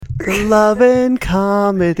The Love and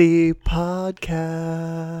Comedy Podcast.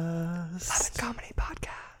 Love and Comedy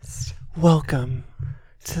Podcast. Welcome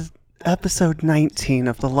to episode 19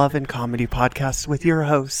 of the Love and Comedy Podcast with your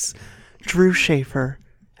hosts, Drew Schaefer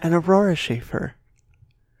and Aurora Schaefer.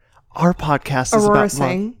 Our podcast is Aurora about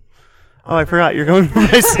sing. Oh, I forgot. You're going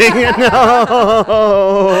by singing.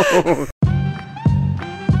 No.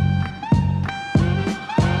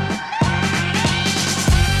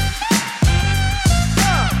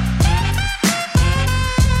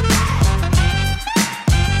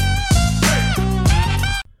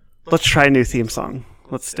 Let's try a new theme song.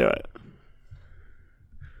 Let's do it.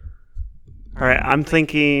 All right, I'm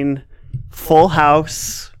thinking Full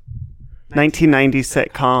House, 1990s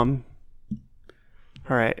sitcom.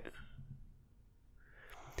 All right.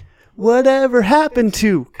 Whatever happened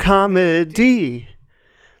to comedy?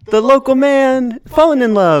 The local man falling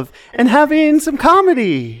in love and having some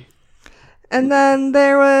comedy. And then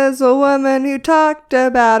there was a woman who talked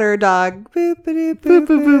about her dog. Boop-a-doo, boop, boop,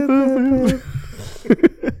 boop, boop,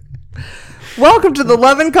 boop. Welcome to the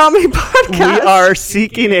Love and Comedy Podcast. We are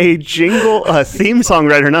seeking a theme song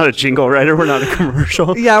writer, not a jingle writer. We're not a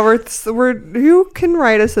commercial. Yeah, we're who can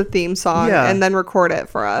write us a theme song and then record it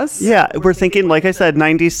for us? Yeah, we're thinking, like I said,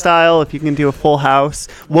 90s style. If you can do a Full House,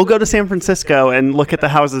 we'll go to San Francisco and look at the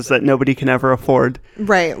houses that nobody can ever afford.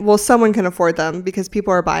 Right. Well, someone can afford them because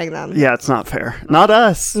people are buying them. Yeah, it's not fair. Not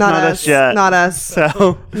us. Not us yet. Not us.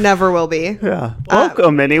 So never will be. Yeah.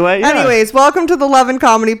 Welcome anyway. Yeah. Anyways, welcome to the Love and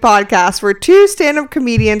Comedy Podcast, where two stand-up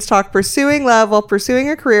comedians talk pursuing love while pursuing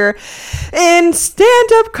a career in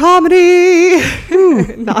stand-up comedy.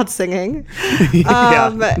 Not singing.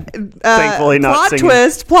 Thankfully not singing.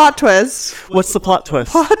 Plot twist. What's the plot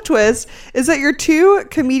twist? Plot twist is that your two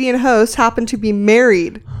comedian hosts happen to be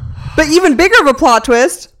married. But even bigger of a plot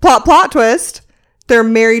twist, they're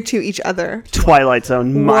married to each other. Twilight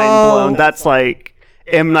Zone. Mind blown. That's like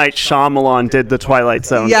M. Night Shyamalan did the Twilight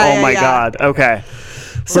Zone. Yeah, my God. Okay.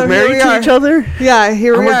 So we're married to each other? Yeah,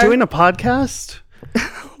 here we are. We're doing a podcast?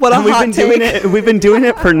 What a hot take. We've been doing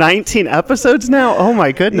it for 19 episodes now? Oh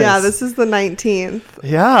my goodness. Yeah, this is the 19th.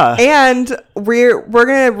 Yeah. And we're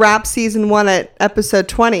going to wrap season 1 at episode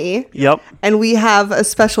 20. Yep. And we have a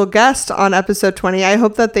special guest on episode 20. I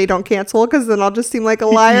hope that they don't cancel because then I'll just seem like a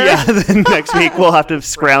liar. Yeah, then next week we'll have to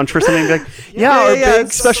scrounge for something like, our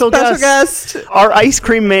big special guest. Our ice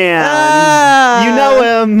cream man. You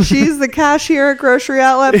know him. She's the cashier at Grocery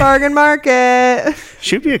Outlet Bargain Market.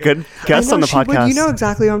 She'd be a good guest on the podcast. You know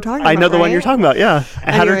exactly what I'm talking about. I know the one you're talking about, yeah.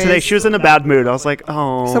 I had her today. She was in a bad mood. I was like,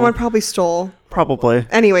 oh. Someone probably stole. Probably.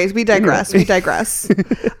 Anyways, we digress.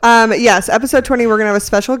 Yes, episode 20, we're going to have a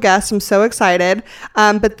special guest. I'm so excited.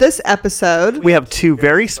 But this episode... We have two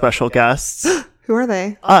very special guests. Who are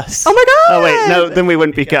they? Us. Oh my God. Oh, wait. No, then we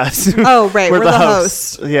wouldn't be guests. Oh, right. We're the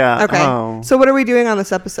hosts. Yeah. Okay. Oh. So what are we doing on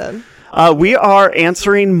this episode? We are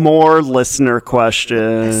answering more listener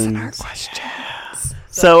questions.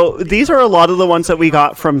 So these are a lot of the ones that we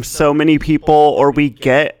got from so many people, or we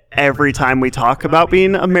get every time we talk about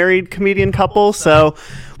being a married comedian couple. So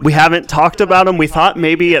we haven't talked about them. We thought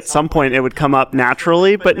maybe at some point it would come up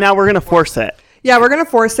naturally, but now we're going to force it. Yeah, we're going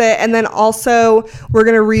to force it. And then also we're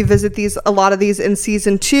going to revisit a lot of these in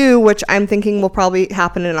season 2, which I'm thinking will probably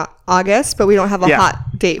happen in August, but we don't have a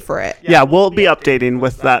hot date for it. Yeah, we'll be updating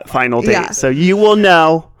with that final date. Yeah. So you will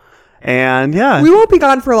know. And we won't be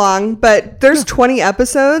gone for long, but there's 20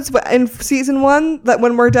 episodes in season 1 that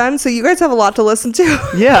when we're done, so you guys have a lot to listen to.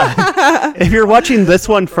 Yeah. If you're watching this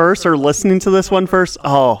one first or listening to this one first,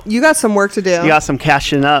 you got some work to do. You got some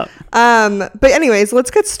cashing up. But anyways, let's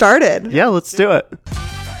get started. Yeah, let's do it.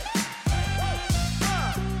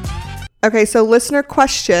 Okay, so listener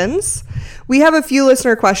questions. We have a few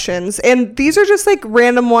listener questions, and these are just like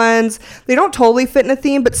random ones. They don't totally fit in a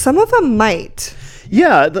theme, but some of them might.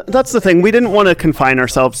 Yeah, that's the thing. We didn't want to confine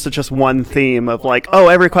ourselves to just one theme of like,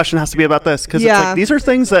 every question has to be about this. Because it's like, these are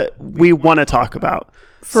things that we want to talk about.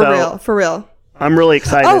 For real. I'm really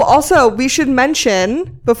excited. Oh, also, we should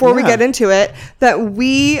mention before we get into it that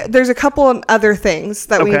there's a couple of other things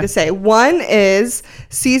that we need to say. One is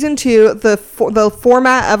season 2, the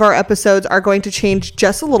format of our episodes are going to change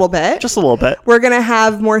just a little bit. We're going to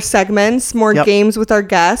have more segments, more games with our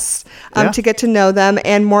guests to get to know them,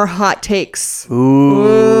 and more hot takes.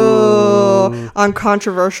 Ooh. On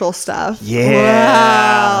controversial stuff. Yeah.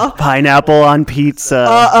 Wow. Pineapple on pizza.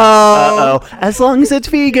 Uh-oh. As long as it's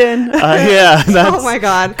vegan. Yeah. Oh my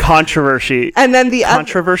God. Controversy. And then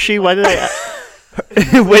controversy. Why did I?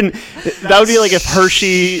 When that would be like if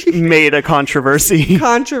Hershey made a controversy.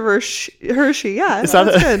 Hershey, yeah. Is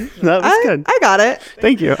that's good. That was good. I got it.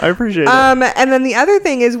 Thank you. I appreciate it. And then the other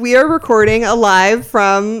thing is we are recording live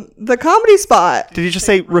from the Comedy Spot. Did you just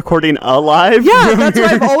say recording alive? Yeah, that's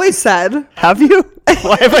what I've always said. Have you?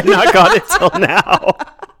 Why have I not got it till now?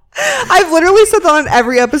 I've literally said that on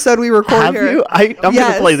every episode we record Have here. you? I'm going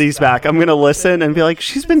to play these back. I'm going to listen and be like,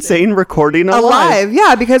 she's been saying recording alive.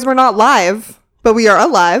 Yeah, because we're not live, but we are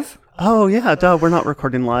alive. Oh, yeah, duh. We're not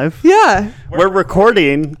recording live. Yeah. We're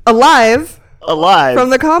recording alive from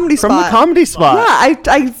the Comedy Spot. From the Comedy Spot. Yeah,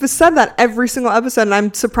 I've said that every single episode, and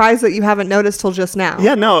I'm surprised that you haven't noticed till just now.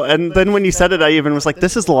 Yeah, no. And then when you said it, I even was like,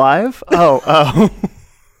 this is live? Oh.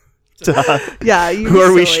 Duh. Yeah. Who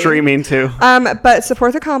are we streaming to? But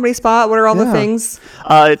support the Comedy Spot. What are all the things?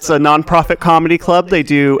 It's a nonprofit comedy club. They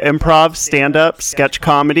do improv, stand-up, sketch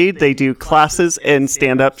comedy. They do classes in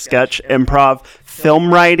stand-up, sketch, improv,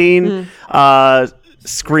 film writing,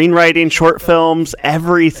 screenwriting, short films,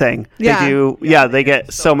 everything. Yeah. They do. Yeah, they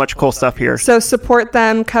get so much cool stuff here. So support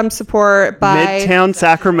them. Come support by Midtown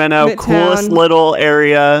Sacramento. Coolest little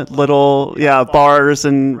area. Bars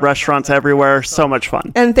and restaurants everywhere. So much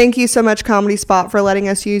fun. And thank you so much, Comedy Spot, for letting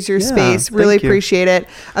us use your space. Really appreciate it.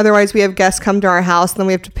 Otherwise, we have guests come to our house, and then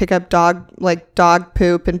we have to pick up dog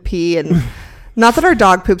poop and pee and. Not that our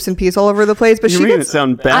dog poops and pees all over the place, but you made it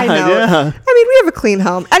sound bad. I know. Yeah. I mean, we have a clean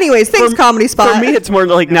home. Anyways, thanks, Comedy Spot. For me, it's more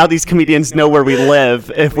like now these comedians know where we live.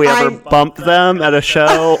 If we ever bump them at a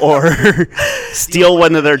show or steal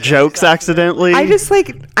one of their jokes accidentally.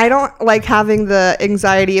 I don't like having the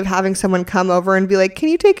anxiety of having someone come over and be like, can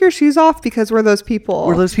you take your shoes off? Because we're those people.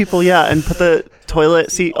 We're those people, yeah. And put the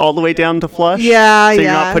toilet seat all the way down to flush. Yeah, so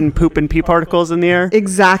you're not putting poop and pee particles in the air.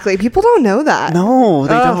 Exactly. People don't know that. No,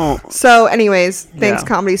 they don't. So anyways, thanks,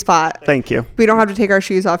 Comedy Spot. Thank you. We don't have to take our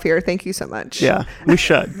shoes off here. Thank you so much. Yeah, we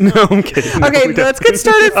should. No, I'm kidding. Okay, let's get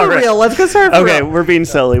started for real. Let's get started for real. Okay, we're being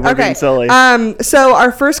silly. We're being silly. So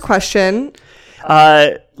our first question.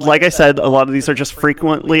 Like I said, a lot of these are just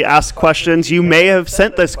frequently asked questions. You may have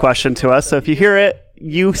sent this question to us, so if you hear it,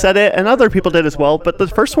 you said it, and other people did as well. But the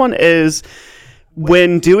first one is,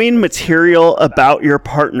 when doing material about your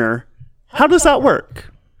partner, how does that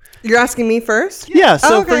work? You're asking me first? Yeah,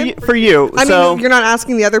 so for you. I mean, you're not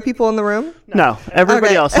asking the other people in the room? No,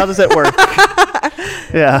 everybody else. How does it work?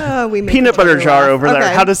 Yeah. Peanut butter jar over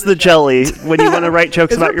there. How does the jelly, when you want to write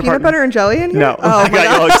jokes about your partner? Peanut butter and jelly in here? No. I got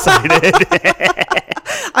you all excited.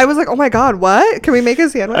 I was like, oh my God, what? Can we make a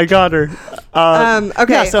sandwich? I got her.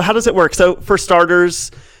 Okay. Yeah, so how does it work? So for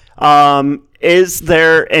starters, is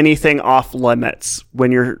there anything off limits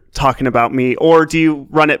when you're talking about me, or do you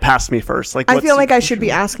run it past me first? Like, I feel like I should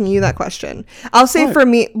be asking you that question. I'll say for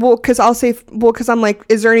me, because I'm like,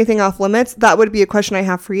 is there anything off limits? That would be a question I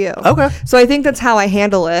have for you. Okay. So I think that's how I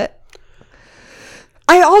handle it.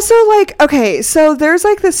 I also so there's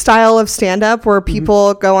like this style of stand-up where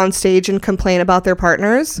people go on stage and complain about their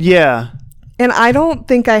partners. Yeah. And I don't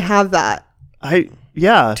think I have that.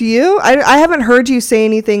 Yeah. Do you? I haven't heard you say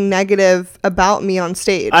anything negative about me on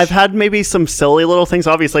stage. I've had maybe some silly little things,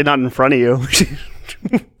 obviously not in front of you.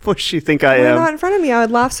 What does she think I am? Not in front of me. I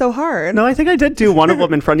would laugh so hard. No, I think I did do one of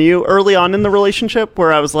them in front of you early on in the relationship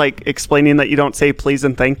where I was like explaining that you don't say please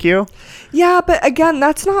and thank you. Yeah, but again,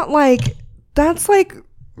 that's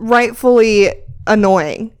rightfully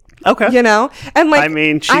annoying. Okay. You know? And I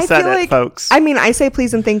mean, she said it, folks. I mean, I say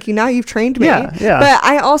please and thank you now. You've trained me. Yeah. But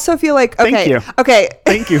I also feel like, okay. Thank you. Okay.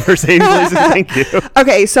 Thank you for saying please and thank you.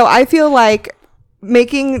 Okay, so I feel like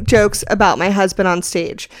making jokes about my husband on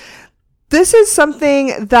stage. This is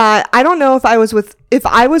something that I don't know if I was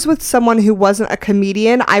with someone who wasn't a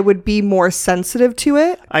comedian, I would be more sensitive to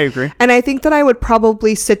it. I agree. And I think that I would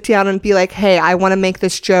probably sit down and be like, hey, I want to make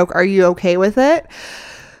this joke. Are you okay with it?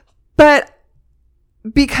 But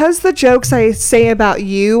because the jokes I say about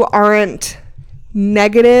you aren't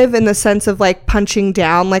negative in the sense of like punching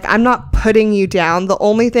down, like I'm not putting you down. The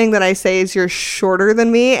only thing that I say is you're shorter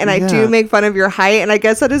than me, and I do make fun of your height, and I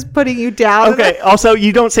guess that is putting you down. Okay. Also,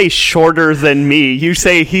 you don't say shorter than me. You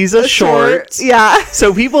say he's a short. Yeah.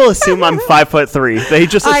 So people assume I'm 5'3". They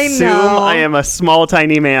just assume I am a small,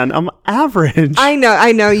 tiny man. I'm average. I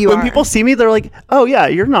know you are. When people see me, they're like, "Oh yeah,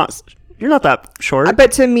 you're not that short."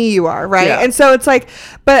 But to me, you are, right? Yeah. And so it's like,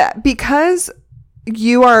 but because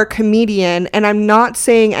you are a comedian, and I'm not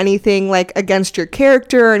saying anything like against your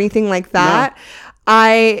character or anything like that.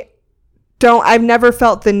 No. I've never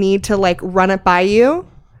felt the need to like run it by you.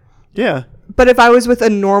 Yeah. But if I was with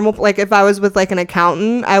if I was with like an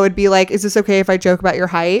accountant, I would be like, is this okay if I joke about your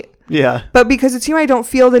height? Yeah. But because it's you, I don't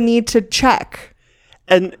feel the need to check.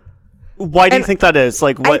 And why do you think that is?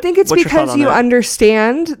 Like, I think it's because you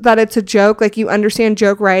understand that it's a joke. Like, you understand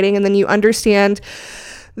joke writing, and then you understand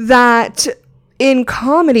that in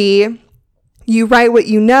comedy, you write what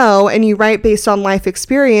you know, and you write based on life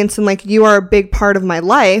experience, and like, you are a big part of my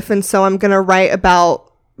life, and so I'm gonna write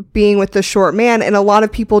about being with the short man, and a lot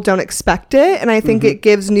of people don't expect it, and I think it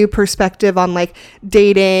gives new perspective on like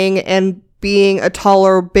dating and being a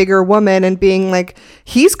taller, bigger woman, and being like,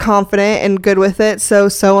 he's confident and good with it, so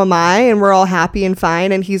am I, and we're all happy and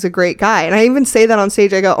fine, and he's a great guy. And I even say that on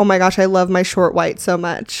stage. I go, oh my gosh, I love my short white so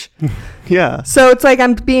much. Yeah. So it's like,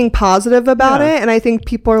 I'm being positive about it, and I think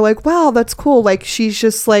people are like, wow, that's cool. Like, she's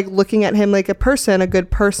just like looking at him like a person, a good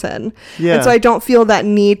person. Yeah. And so I don't feel that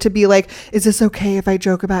need to be like, is this okay if I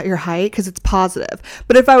joke about your height? Because it's positive.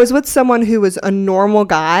 But if I was with someone who was a normal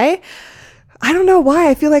guy, I don't know why.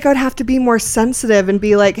 I feel like I would have to be more sensitive and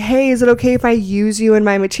be like, hey, is it okay if I use you in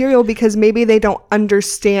my material? Because maybe they don't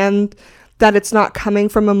understand that it's not coming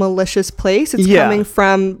from a malicious place. It's coming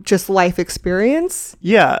from just life experience.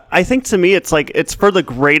 Yeah. I think to me, it's like, it's for the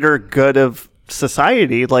greater good of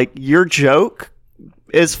society. Like, your joke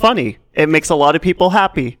is funny. It makes a lot of people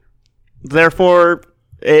happy. Therefore,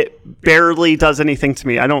 it barely does anything to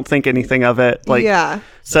me. I don't think anything of it. Like,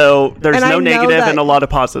 so there's no negative and a lot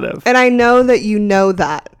of positive. And I know that you know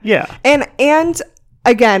that. Yeah. And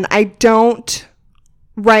again, I don't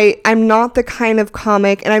write, I'm not the kind of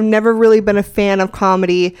comic, and I've never really been a fan of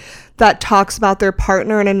comedy that talks about their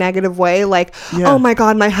partner in a negative way. Like, oh my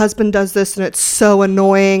God, my husband does this and it's so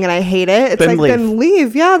annoying and I hate it. It's then like, leave. Then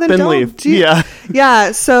leave. Yeah, then don't. Leave. Yeah.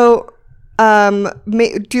 Yeah. So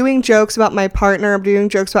doing jokes about my partner, doing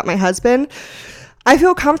jokes about my husband, I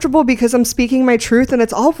feel comfortable because I'm speaking my truth, and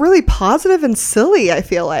it's all really positive and silly, I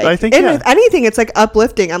feel like. I think, and if anything, it's like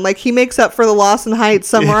uplifting. I'm like, he makes up for the loss in height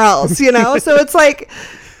somewhere else, you know? So it's like,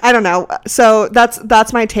 I don't know. So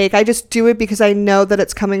that's my take. I just do it because I know that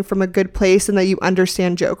it's coming from a good place and that you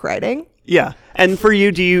understand joke writing. Yeah. And for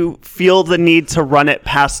you, do you feel the need to run it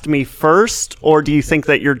past me first? Or do you think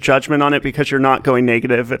that your judgment on it, because you're not going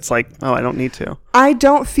negative, it's like, oh, I don't need to? I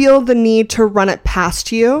don't feel the need to run it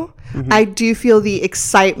past you. Mm-hmm. I do feel the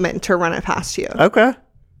excitement to run it past you. Okay.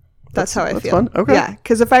 That's how I feel. Fun. Okay. Yeah.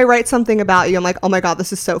 Because if I write something about you, I'm like, oh my God,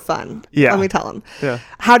 this is so fun. Yeah. Let me tell them. Yeah.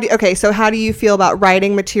 So how do you feel about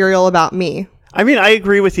writing material about me? I mean, I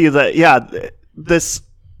agree with you that,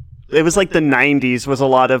 it was like the 90s was a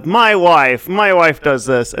lot of my wife does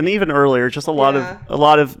this, and even earlier, just a lot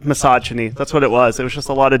of misogyny. That's what it was. It was just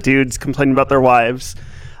a lot of dudes complaining about their wives.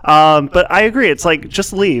 But I agree. It's like,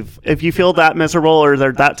 just leave. If you feel that miserable or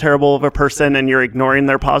they're that terrible of a person and you're ignoring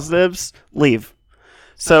their positives, leave.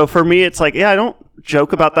 So for me, it's like, I don't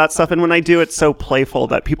joke about that stuff. And when I do, it's so playful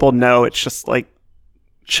that people know it's just like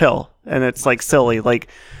chill. And it's like silly. Like,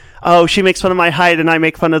 oh, she makes fun of my height and I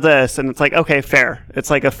make fun of this. And it's like, okay, fair.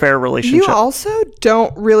 It's like a fair relationship. You also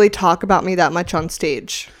don't really talk about me that much on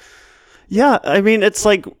stage. Yeah, I mean, it's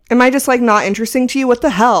like... Am I just, like, not interesting to you? What the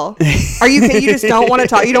hell? Are you just don't want to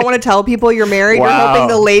talk? You don't want to tell people you're married? Wow. You're hoping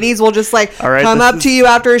the ladies will just, like, come up to you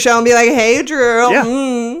after a show and be like, hey, Drew.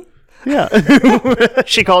 Yeah. Yeah.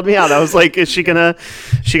 She called me out. I was like, is she gonna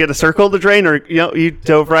circle the drain, or you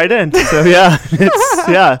dove right in. So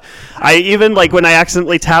I even, like, when I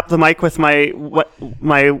accidentally tap the mic with my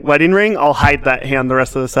wedding ring, I'll hide that hand the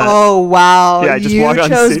rest of the set. Oh wow. Yeah, I just walk on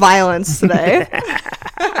stage. You chose violence today.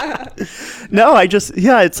 No,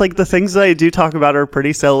 it's like the things that I do talk about are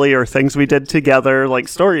pretty silly, or things we did together, like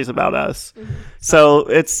stories about us. Mm-hmm. So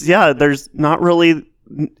it's there's not really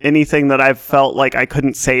anything that I've felt like I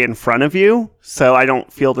couldn't say in front of you, so I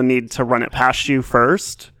don't feel the need to run it past you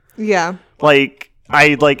first. Yeah. Like,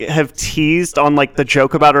 I have teased on like the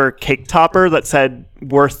joke about her cake topper that said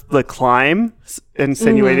worth the climb,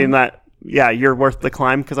 insinuating that you're worth the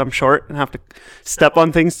climb because I'm short and have to step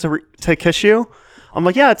on things to kiss you. I'm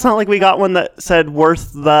like, it's not like we got one that said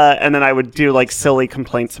worth the, and then I would do like silly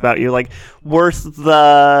complaints about you, like worth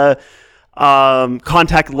the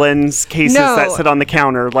contact lens cases that sit on the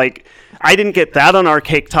counter. Like, I didn't get that on our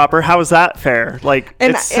cake topper. How is that fair? Like,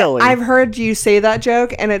 and it's silly. I've heard you say that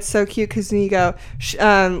joke, and it's so cute because you go,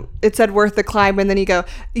 it said worth the climb, and then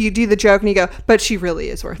you do the joke, and you go, but she really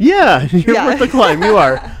is worth it. Yeah, you're worth the climb. You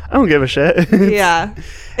are. I don't give a shit.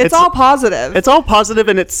 It's all positive. It's all positive,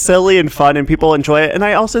 and it's silly and fun, and people enjoy it. And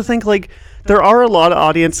I also think, like, there are a lot of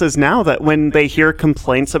audiences now that when they hear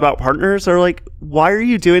complaints about partners, are like, why are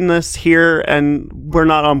you doing this here and we're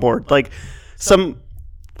not on board? Like, some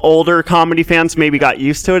older comedy fans maybe got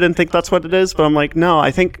used to it and think that's what it is, but I'm like, no, I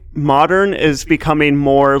think modern is becoming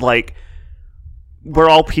more like, we're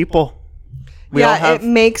all people. It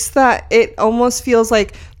makes that, it almost feels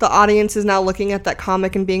like the audience is now looking at that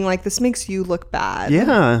comic and being like, this makes you look bad.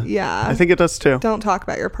 Yeah. I think it does too. Don't talk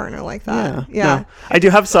about your partner like that. No. I do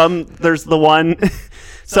have some. There's the one.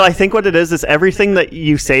 So I think what it is everything that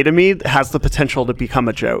you say to me has the potential to become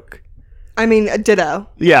a joke. I mean, a ditto.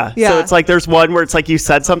 Yeah. So it's like there's one where it's like you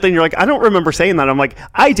said something, you're like, I don't remember saying that. I'm like,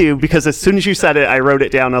 I do, because as soon as you said it, I wrote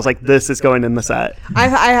it down. I was like, this is going in the set. I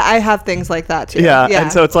have things like that too. Yeah.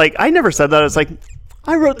 And so it's like, I never said that. It's like,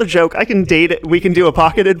 I wrote the joke. I can date it. We can do a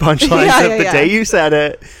pocketed punchline the day you said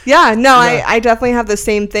it. Yeah. No, I definitely have the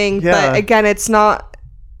same thing. But again, it's not,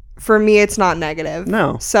 for me, it's not negative.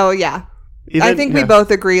 No. So yeah. I think we both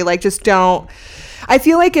agree, like, just don't. I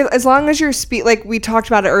feel like as long as you're like we talked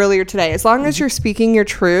about it earlier today, as long as you're speaking your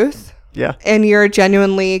truth, and you're a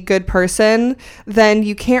genuinely good person, then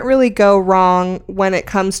you can't really go wrong when it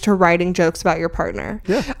comes to writing jokes about your partner.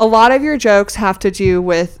 Yeah. A lot of your jokes have to do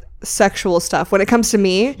with sexual stuff. When it comes to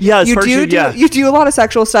me, you do a lot of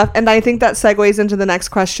sexual stuff, and I think that segues into the next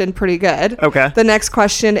question pretty good. Okay. The next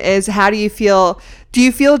question is, how do you feel? Do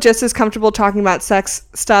you feel just as comfortable talking about sex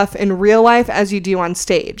stuff in real life as you do on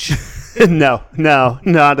stage? No,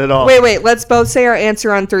 not at all. Wait. Let's both say our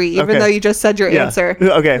answer on 3, even though you just said your answer.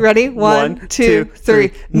 Okay. Ready? 1, 2,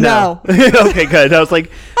 3. No. Okay, good. I was like,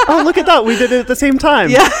 oh, look at that. We did it at the same time.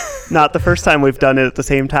 Yeah. Not the first time we've done it at the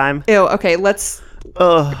same time. Ew. Okay, let's.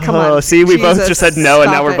 Come on. See, we both just said no,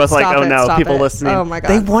 and now we're both like, oh no, people listening. Oh my God.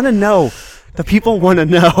 They want to know. The people want to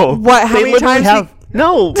know. What? How many times?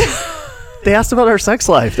 No. They asked about our sex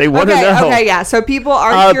life. They want to know. Okay, yeah. So people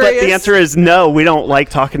are curious. But the answer is no. We don't like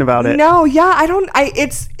talking about it. No, yeah, I don't.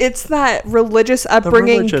 It's that religious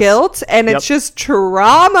upbringing guilt, and it's just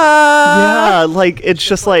trauma. Yeah, like it's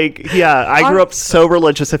just like I grew up so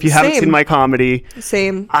religious. If you haven't seen my comedy,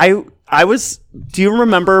 same. I was. Do you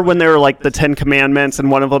remember when they were like the 10 Commandments, and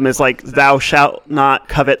one of them is like, "Thou shalt not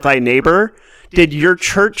covet thy neighbor"? Did your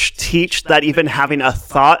church teach that even having a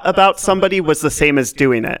thought about somebody was the same as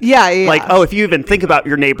doing it? Yeah. Like, if you even think about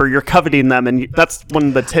your neighbor, you're coveting them, and that's one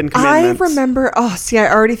of the 10 Commandments. I remember, I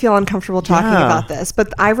already feel uncomfortable talking about this,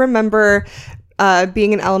 but I remember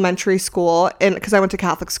being in elementary school, and because I went to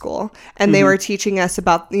Catholic school, and they were teaching us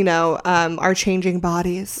about, our changing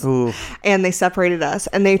bodies. Ooh. And they separated us,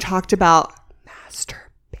 and they talked about masturbation.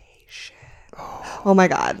 Oh my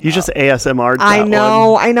God. You just ASMR'd that I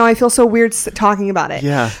know. I feel so weird talking about it.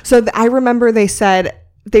 Yeah. So I remember they said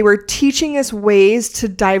they were teaching us ways to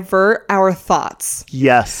divert our thoughts.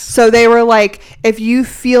 Yes. So they were like, if you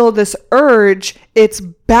feel this urge, it's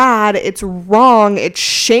bad, it's wrong, it's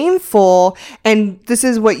shameful, and this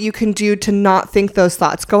is what you can do to not think those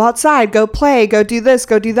thoughts. Go outside, go play, go do this,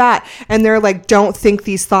 go do that. And they're like, don't think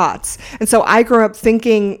these thoughts. And so I grew up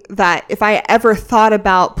thinking that if I ever thought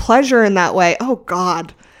about pleasure in that way, oh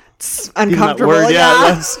God, it's uncomfortable. Word,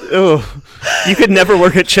 you could never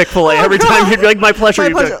work at Chick-fil-A. Every time you'd be like, my pleasure.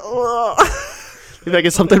 You'd be like,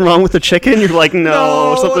 is something wrong with the chicken? You're like,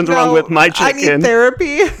 no, something's wrong with my chicken. I need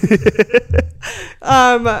therapy.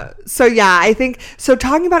 So yeah, I think so,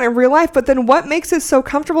 talking about it in real life, but then what makes it so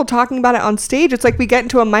comfortable talking about it on stage? It's like we get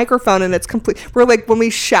into a microphone and it's complete. We're like, when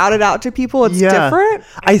we shout it out to people, it's different.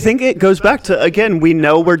 I think it goes back to, again, we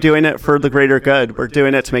know we're doing it for the greater good. We're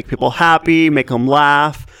doing it to make people happy, make them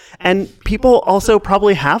laugh. And people also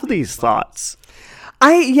probably have these thoughts.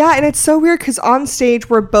 And it's so weird because on stage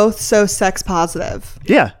we're both so sex positive.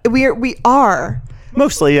 Yeah. We are.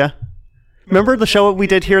 Mostly, yeah. Remember the show we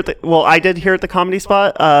did here I did here at the Comedy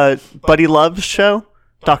Spot, Buddy Love's show?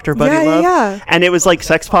 Dr. Buddy Love. Yeah. And it was like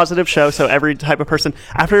sex positive show, so every type of person.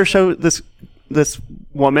 After the show, this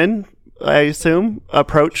woman, I assume,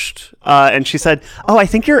 approached and she said, oh, I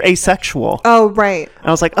think you're asexual. Oh, right. And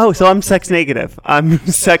I was like, oh, so I'm sex negative. I'm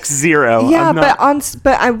sex zero. Yeah,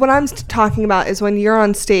 what I'm talking about is when you're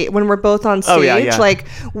on stage, when we're both on stage, like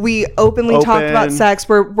we openly talk about sex.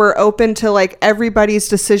 We're open to like everybody's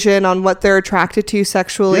decision on what they're attracted to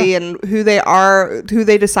sexually and who they are, who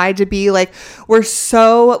they decide to be. Like we're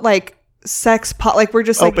so like like we're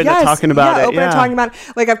just open like to talking about it. Open to talking about it.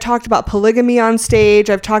 Like I've talked about polygamy on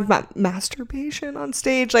stage. I've talked about masturbation on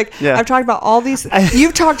stage. Like I've talked about all these.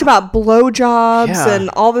 You've talked about blowjobs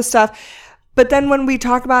and all this stuff. But then when we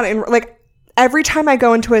talk about it, like every time I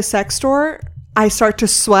go into a sex store, I start to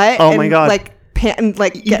sweat. Oh my God! Like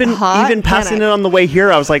get hot. Even passing it on the way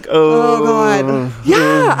here, I was like, oh God,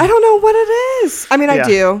 yeah. I don't know what it is. I mean, I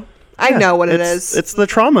do. I know what it is. It's the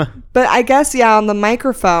trauma. But I guess on the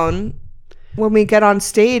microphone, when we get on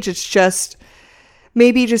stage, it's just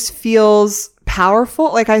maybe just feels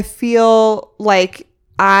powerful. Like I feel like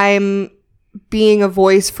I'm being a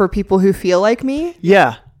voice for people who feel like me.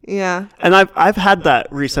 Yeah. Yeah. And I've had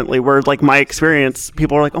that recently where like my experience,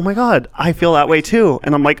 people are like, oh my God, I feel that way too.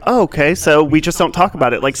 And I'm like, oh, okay. So we just don't talk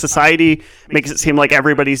about it. Like society makes it seem like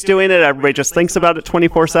everybody's doing it. Everybody just thinks about it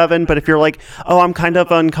 24/7. But if you're like, oh, I'm kind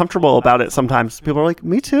of uncomfortable about it sometimes, people are like,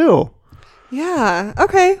 me too. Yeah.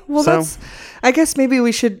 Okay. Well, I guess maybe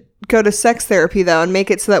we should go to sex therapy though and make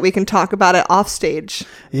it so that we can talk about it off stage.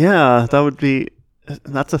 Yeah,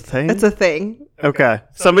 that's a thing. It's a thing. Okay.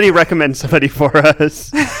 Somebody recommend somebody for us.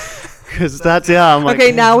 Because that's, I'm like...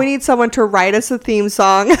 Okay, now we need someone to write us a theme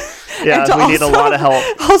song. Yeah, we need a lot of help.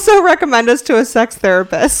 Also recommend us to a sex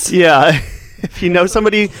therapist. Yeah. If you know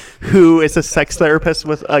somebody who is a sex therapist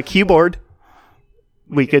with a keyboard,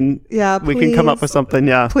 we can come up with something.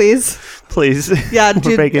 Yeah. Please. Yeah,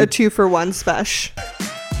 do a 2-for-1 special.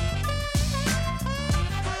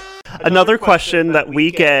 Another question that we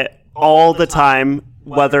get all the time,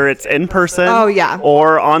 whether it's in person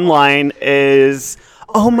or online, is,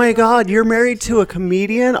 oh my God, you're married to a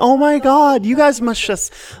comedian? Oh my God, you guys must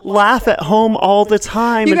just laugh at home all the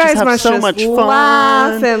time and just have so much fun.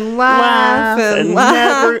 Laugh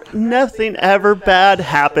and nothing ever bad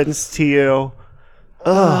happens to you.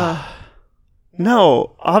 Ugh.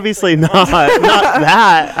 No, obviously not. Not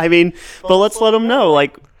that. I mean, but let's let them know.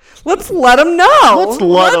 Like, let's let them know. Let's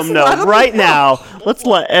let them know right now. Let's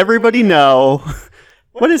let everybody know.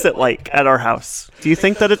 What is it like at our house? Do you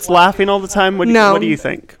think that it's laughing all the time? What do you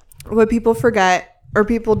think? What people forget, or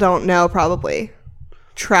people don't know probably,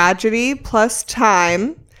 tragedy plus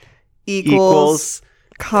time equals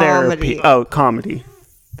comedy. Therapy. Oh, comedy.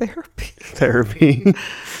 Therapy.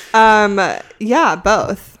 Yeah,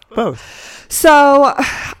 both. So,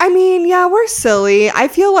 I mean, yeah, we're silly. I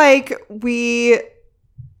feel like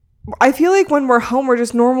when we're home, we're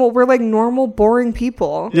just normal. We're like normal, boring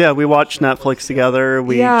people. Yeah, we watch Netflix together.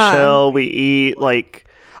 We chill. We eat. Like,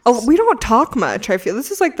 we don't talk much. I feel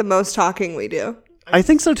this is like the most talking we do. I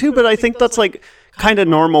think so too, but I think that's like kind of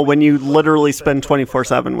normal when you literally spend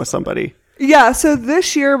 24/7 with somebody. Yeah. So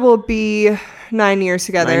this year will be 9 years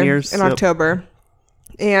together. 9 years in October,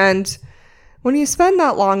 and when you spend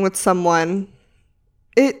that long with someone,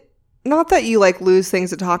 not that you like lose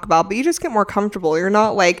things to talk about, but you just get more comfortable. You're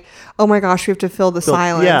not like, oh my gosh, we have to fill the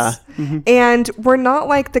silence. Yeah. Mm-hmm. And we're not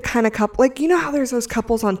like the kind of couple, like, you know how there's those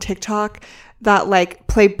couples on TikTok that like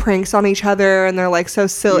play pranks on each other and they're like so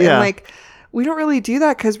silly. Yeah. And like, we don't really do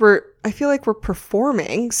that because I feel like we're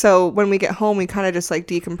performing. So when we get home, we kind of just like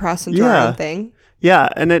decompress and do our own thing. Yeah.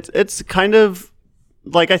 And it's kind of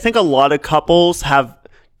like, I think a lot of couples have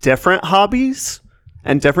different hobbies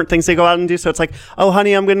and different things they go out and do. So it's like, oh,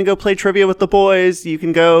 honey, I'm going to go play trivia with the boys. You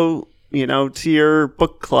can go, to your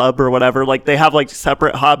book club or whatever. Like they have like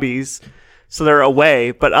separate hobbies. So they're away.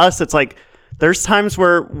 But us, it's like, there's times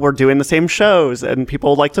where we're doing the same shows and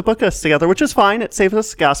people like to book us together, which is fine. It saves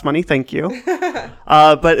us gas money. Thank you.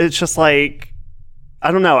 But it's just like,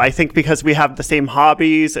 I don't know. I think because we have the same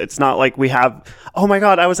hobbies, it's not like we have, oh my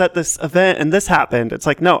God, I was at this event and this happened. It's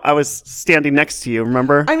like, no, I was standing next to you.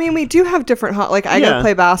 Remember? I mean, we do have different, like I go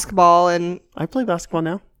play basketball and I play basketball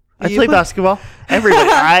now. I play basketball.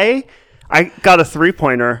 Everybody. I got a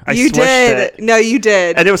 3-pointer. I switched it. No, you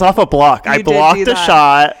did. And it was off a block. I blocked a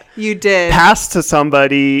shot. You did. Passed to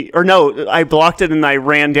somebody. Or no, I blocked it and I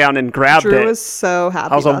ran down and grabbed it. Drew was so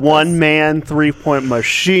happy. I was a one-man 3-point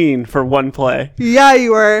machine for one play. Yeah,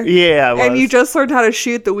 you were. Yeah, I was. And you just learned how to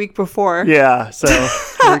shoot the week before. Yeah, so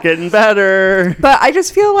we're getting better. But I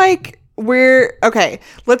just feel like okay,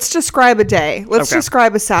 let's describe a day. Let's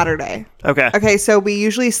describe a Saturday. Okay, so we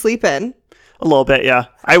usually sleep in. A little bit, yeah.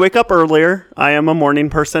 I wake up earlier. I am a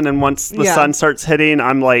morning person, and once the sun starts hitting,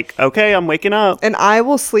 I'm like, okay, I'm waking up. And I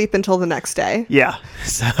will sleep until the next day. Yeah.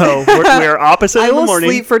 So we're opposite in the morning. I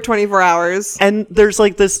will sleep for 24 hours. And there's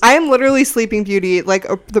like this... I am literally Sleeping Beauty, like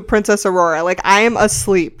the Princess Aurora. Like, I am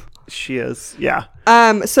asleep. She is, yeah.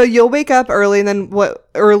 So you'll wake up early and then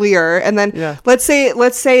earlier and then let's say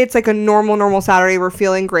it's like a normal Saturday. We're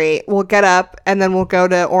feeling great. We'll get up and then we'll go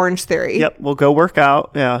to Orange Theory. Yep. We'll go work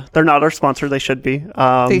out. Yeah. They're not our sponsor. They should be.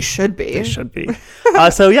 They should be.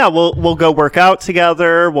 So yeah, we'll go work out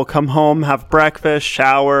together. We'll come home, have breakfast,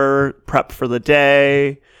 shower, prep for the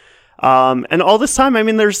day. And all this time, I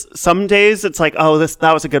mean, there's some days it's like, oh,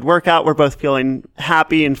 that was a good workout. We're both feeling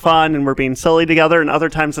happy and fun and we're being silly together. And other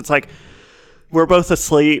times it's like, we're both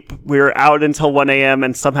asleep. We were out until 1 a.m.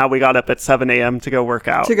 and somehow we got up at 7 a.m. to go work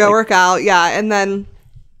out. Yeah. And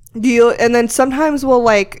then sometimes we'll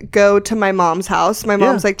like go to my mom's house. My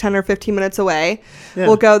mom's like 10 or 15 minutes away. Yeah.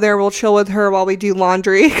 We'll go there. We'll chill with her while we do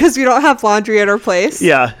laundry because we don't have laundry at our place.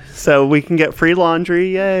 Yeah. So we can get free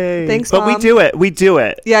laundry. Yay. Thanks, But Mom. we do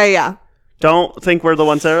it. Yeah. Don't think we're the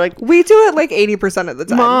ones that are like, we do it like 80% of the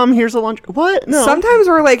time. Mom, here's a lunch. What? No. Sometimes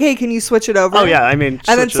we're like, hey, can you switch it over? Oh yeah, I mean,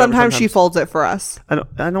 and then sometimes she folds it for us. I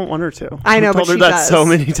don't want her to. I know, I've but told her she that does. so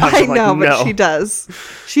many times. I know, but she does.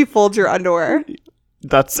 She folds your underwear.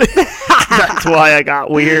 That's why I got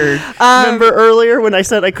weird. Remember earlier when I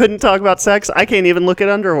said I couldn't talk about sex? I can't even look at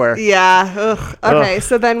underwear. Yeah. Ugh. Okay,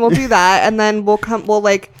 so then we'll do that, and then we'll come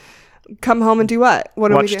home and do what? What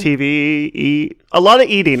do we do? Watch TV, eat. A lot of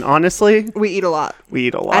eating, honestly. We eat a lot.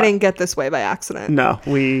 I didn't get this way by accident. No,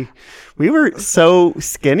 we were so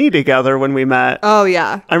skinny together when we met. Oh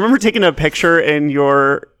yeah. I remember taking a picture in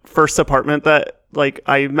your first apartment that like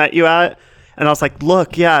I met you at. And I was like,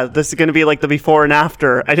 look, yeah, this is going to be like the before and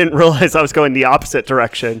after. I didn't realize I was going the opposite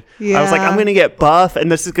direction. Yeah. I was like, I'm going to get buff.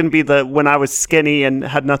 And this is going to be when I was skinny and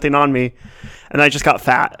had nothing on me. And I just got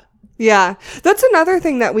fat. Yeah. That's another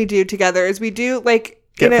thing that we do together is we do like...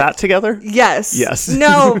 Get fat together? Yes. Yes.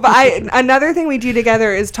 No, but another thing we do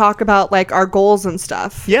together is talk about like our goals and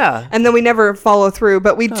stuff. Yeah. And then we never follow through,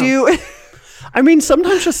 but we do... I mean,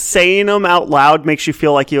 sometimes just saying them out loud makes you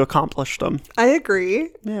feel like you accomplished them. I agree.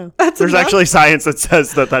 Yeah. There's actually science that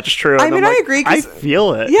says that that's true. I mean, I agree. I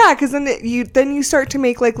feel it. Yeah, because then you start to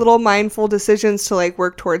make like little mindful decisions to like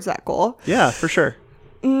work towards that goal. Yeah, for sure.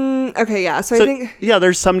 Okay, yeah. So I think... Yeah,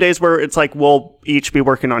 there's some days where it's like we'll each be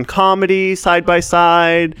working on comedy side by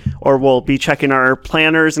side, or we'll be checking our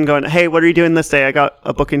planners and going, hey, what are you doing this day? I got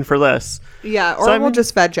a booking for this. Yeah, or we'll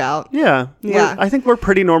just veg out. Yeah. Yeah. I think we're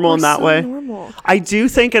pretty normal in that way. Normal. I do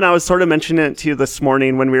think, and I was sort of mentioning it to you this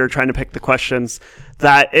morning when we were trying to pick the questions,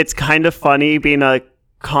 that it's kind of funny being a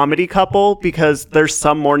comedy couple because there's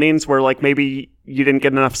some mornings where like maybe you didn't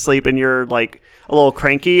get enough sleep and you're like a little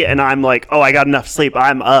cranky, and I'm like, oh, I got enough sleep.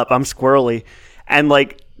 I'm up. I'm squirrely. And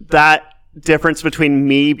like that difference between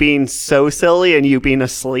me being so silly and you being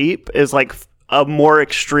asleep is like a more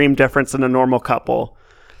extreme difference than a normal couple.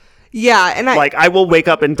 Yeah, and I will wake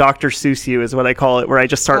up and Dr. Seuss you is what I call it, where I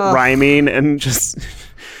just start rhyming and just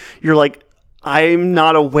you're like, I'm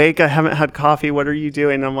not awake. I haven't had coffee. What are you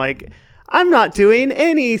doing? I'm like, I'm not doing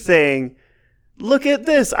anything. Look at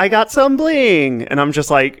this. I got some bling. And I'm just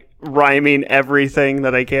like rhyming everything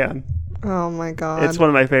that I can. Oh my God. It's one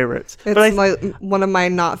of my favorites. It's like one of my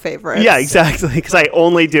not favorites. Yeah, exactly. Because I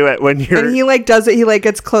only do it when you're... And he like does it. He like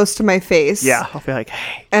gets close to my face. Yeah. I'll be like,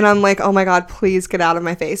 hey. And I'm like, oh my God, please get out of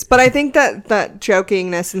my face. But I think that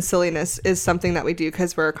jokingness and silliness is something that we do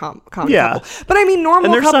because we're a comedy couple. But I mean, normal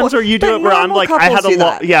couple... And there's times where you do it where I'm like, I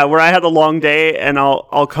had a long day and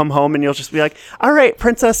I'll come home and you'll just be like, all right,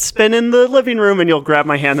 princess, spin in the living room, and you'll grab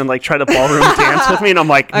my hand and like try to ballroom dance with me. And I'm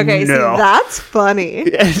like, okay, no. See, that's funny.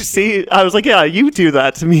 See, I was like, yeah, you do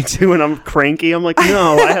that to me too, and I'm cranky. I'm like,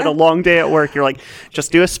 no, I had a long day at work. You're like,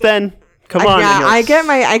 just do a spin. Come on. Yeah, I get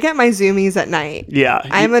my zoomies at night. Yeah.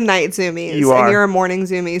 I'm a night zoomies. You are. And you're a morning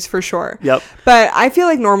zoomies for sure. Yep. But I feel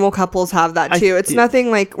like normal couples have that too. It's nothing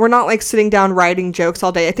like, we're not like sitting down writing jokes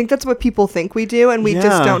all day. I think that's what people think we do, and we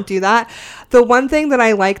just don't do that. The one thing that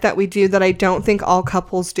I like that we do that I don't think all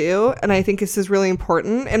couples do, and I think this is really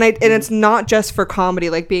important, and it's not just for comedy,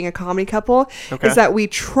 like being a comedy couple, is that we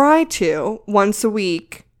try to, once a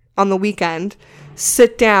week, on the weekend,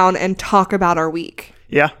 sit down and talk about our week.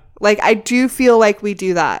 Yeah. Like, I do feel like we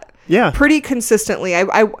do that. Yeah. Pretty consistently.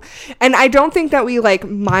 And I don't think that we like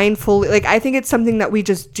mindfully, like, I think it's something that we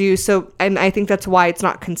just do. So, and I think that's why it's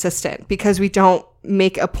not consistent, because we don't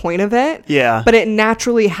make a point of it. Yeah. But it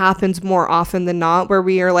naturally happens more often than not, where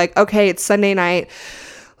we are like, okay, it's Sunday night.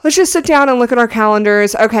 Let's just sit down and look at our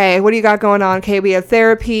calendars. Okay, what do you got going on? Okay, we have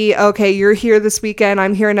therapy. Okay, you're here this weekend.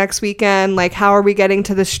 I'm here next weekend. Like, how are we getting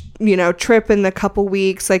to this, trip in the couple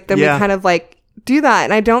weeks? Like, then we kind of like do that.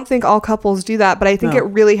 And I don't think all couples do that, but I think it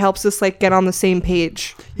really helps us like get on the same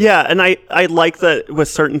page. Yeah. And I like that with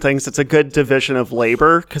certain things, it's a good division of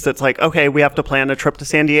labor, because it's like, okay, we have to plan a trip to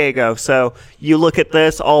San Diego. So you look at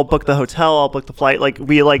this, I'll book the hotel, I'll book the flight. Like,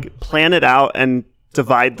 we like plan it out and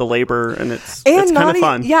divide the labor, and it's kind of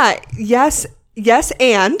fun. Yeah. Yes.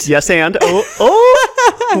 And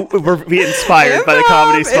we're being inspired by the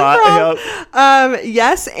comedy spot. Yep.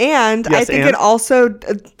 Yes, and I think it also,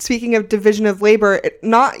 speaking of division of labor,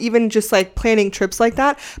 not even just like planning trips like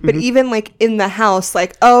that, but even like in the house,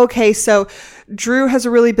 like, oh, okay, so Drew has a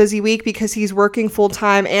really busy week because he's working full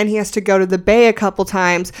time and he has to go to the Bay a couple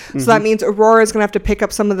times. So that means Aurora's gonna have to pick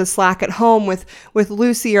up some of the slack at home with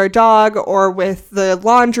Lucy, our dog, or with the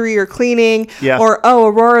laundry or cleaning. Yeah. Or, oh,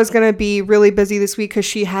 Aurora's gonna be really busy this week because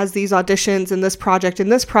she has these auditions and this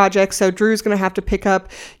project. So Drew's gonna have to pick up,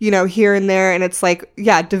 here and there. And it's like,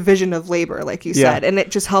 division of labor, like you said. And it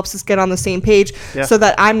just helps us get on the same page so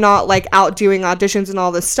that I'm not like out doing auditions and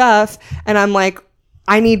all this stuff. And I'm like,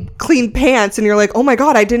 I need clean pants, and you're like, oh my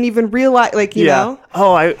God, I didn't even realize, like, you know?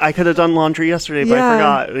 Oh, I could have done laundry yesterday, but I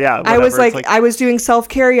forgot. Yeah. Whatever. I was like, I was doing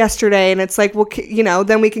self-care yesterday, and it's like, well, you know,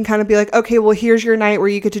 then we can kind of be like, okay, well, here's your night where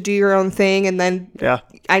you get to do your own thing, and then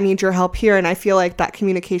I need your help here. And I feel like that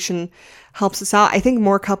communication helps us out. I think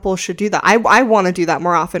more couples should do that. I want to do that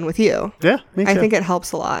more often with you. Yeah, me too. I think it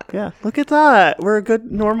helps a lot. Yeah, look at that. We're a good,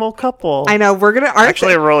 normal couple. I know. We're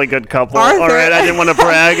actually a really good couple. All right, I didn't want to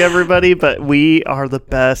brag, everybody, but we are the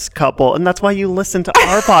best couple. And that's why you listen to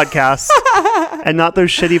our podcast and not those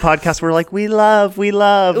shitty podcasts where like, we love. We're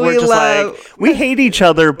just like, we hate each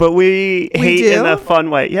other, but we hate in a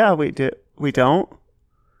fun way. Yeah, we do. We don't?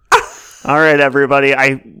 All right, everybody.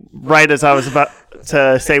 Right as I was about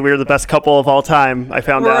to say we were the best couple of all time, I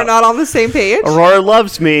found out we're not on the same page. Aurora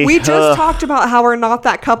loves me. We just talked about how we're not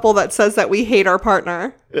that couple that says that we hate our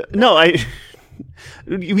partner. No,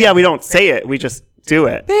 we don't say it. We just do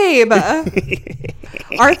it. Babe.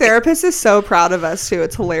 Our therapist is so proud of us too.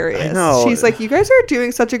 It's hilarious. I know. She's like, you guys are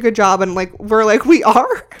doing such a good job. And like, we're like, we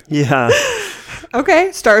are. Yeah.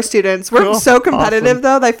 Okay, star students. We're so competitive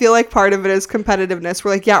though. I feel like part of it is competitiveness.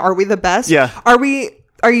 We're like, yeah, are we the best? Yeah.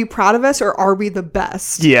 Are you proud of us or are we the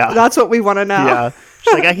best? Yeah. That's what we want to know. Yeah.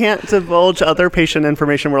 She's like, I can't divulge other patient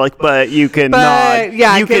information. We're like, but you can nod.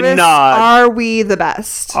 Yeah, you can nod. Are we the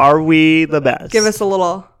best? Are we the best? Give us a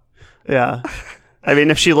little. Yeah. I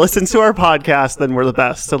mean, if she listens to our podcast, then we're the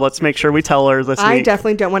best. So let's make sure we tell her this week. I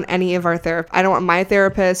definitely don't want any of our therapists. I don't want my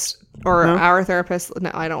therapist or our therapist.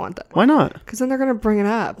 No, I don't want that. Why not? Because then they're going to bring it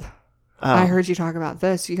up. Oh. I heard you talk about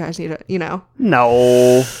this. You guys need to, you know.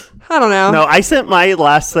 No. I don't know. No, I sent my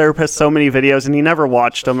last therapist so many videos and he never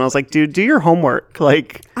watched them. I was like, dude, do your homework.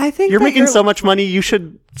 Like, I think you're making so much money. You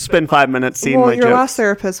should spend 5 minutes seeing my jokes. Well, your last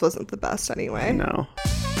therapist wasn't the best anyway. No.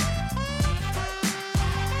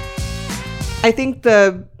 I think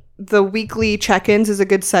the weekly check-ins is a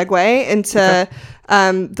good segue into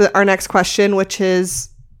our next question, which is,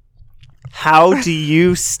 how do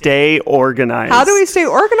you stay organized? How do we stay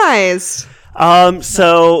organized?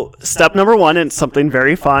 So step number one, and something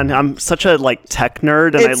very fun. I'm such a tech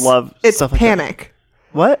nerd, and I love stuff like panic.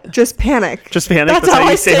 That. What? Just panic. Just panic. That's how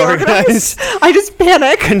you stay organized. I just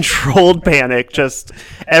panic. Controlled panic. Just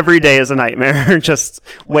every day is a nightmare. Just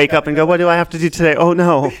wake up and go, what do I have to do today? Oh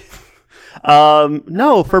no.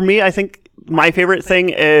 No, for me, I think my favorite thing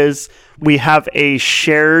is we have a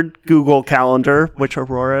shared Google Calendar, which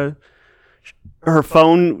Aurora, her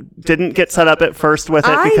phone didn't get set up at first with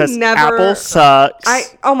it because Apple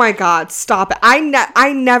sucks. Oh my God, stop it.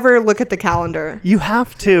 I never look at the calendar. You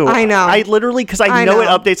have to. I know. I literally, because I know it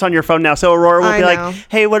updates on your phone now. So Aurora will be like,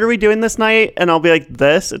 hey, what are we doing this night? And I'll be like,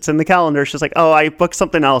 this, it's in the calendar. She's like, oh, I booked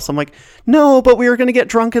something else. I'm like, no, but we were going to get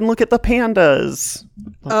drunk and look at the pandas.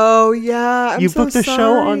 Oh yeah. You booked a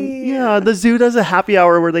show on, the zoo does a happy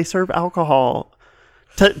hour where they serve alcohol.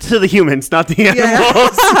 To the humans, not the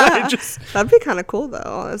animals. Yeah. That'd be kind of cool, though,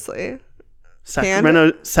 honestly.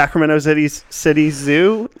 Sacramento City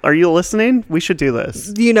Zoo. Are you listening? We should do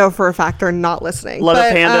this. You know for a fact they're not listening.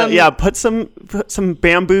 Let a panda. Put some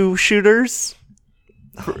bamboo shooters.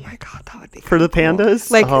 Oh my God, that would be for the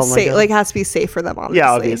pandas. It has to be safe for them.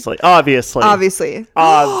 Obviously. Yeah, obviously.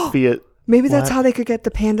 Maybe that's how they could get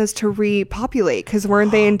the pandas to repopulate. Because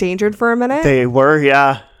weren't they endangered for a minute? They were.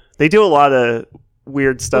 Yeah, they do a lot of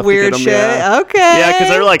weird stuff. Weird to get shit. them, yeah. Okay. Yeah, because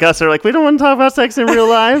they're like us. They're like, we don't want to talk about sex in real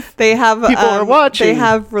life. They have people are watching. They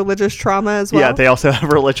have religious trauma as well. Yeah, they also have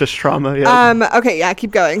religious trauma. Yeah. Okay. Yeah.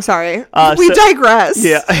 Keep going. Sorry. We digress.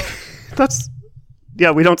 Yeah.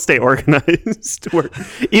 We don't stay organized.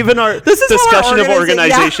 Even our discussion of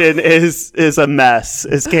organization is a mess.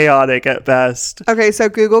 Is chaotic at best. Okay, so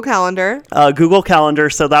Google Calendar. Google Calendar.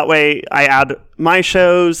 So that way I add my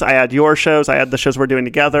shows, I add your shows, I add the shows we're doing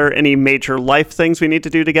together, any major life things we need to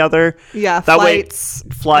do together. Yeah, that flights,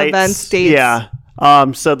 events, dates. Yeah.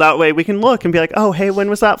 So that way we can look and be like, oh, hey, when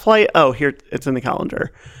was that flight? Oh, here, it's in the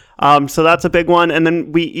calendar. So that's a big one. And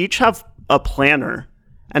then we each have a planner.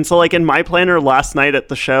 And so, in my planner last night at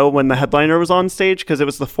the show when the headliner was on stage, because it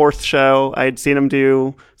was the fourth show I had seen him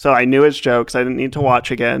do, so I knew his jokes. I didn't need to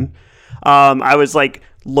watch again. I was,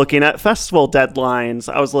 looking at festival deadlines.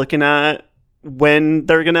 I was looking at when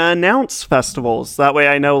they're going to announce festivals. That way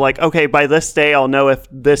I know, okay, by this day, I'll know if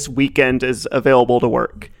this weekend is available to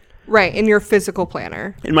work. Right, in your physical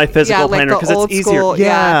planner. In my physical planner, because it's easier. School,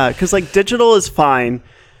 yeah, because, digital is fine.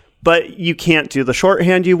 But you can't do the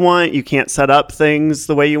shorthand you want. You can't set up things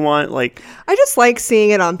the way you want. I just like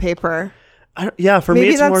seeing it on paper. For me,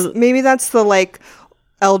 it's more. Maybe that's the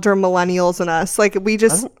elder millennials in us. Like we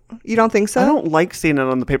just, you don't think so? I don't like seeing it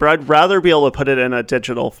on the paper. I'd rather be able to put it in a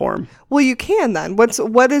digital form. Well, you can then.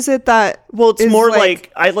 What is it that? Well, it's more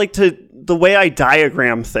like I like to, the way I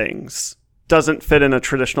diagram things doesn't fit in a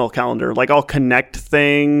traditional calendar. Like I'll connect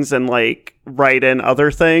things and like write in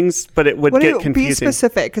other things, but it would get confusing. Be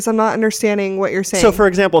specific, because I'm not understanding what you're saying. So for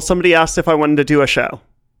example, somebody asked if I wanted to do a show,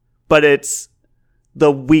 but it's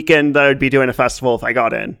the weekend that I'd be doing a festival if I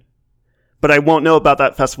got in. But I won't know about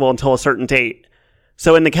that festival until a certain date.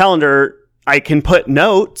 So in the calendar, I can put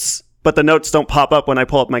notes, but the notes don't pop up when I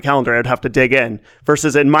pull up my calendar. I'd have to dig in.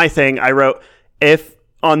 Versus in my thing, I wrote, if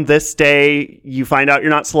on this day you find out you're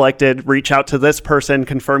not selected, reach out to this person,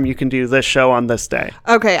 confirm you can do this show on this day.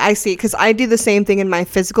 Okay, I see. Because I do the same thing in my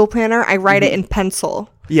physical planner. I write it in pencil.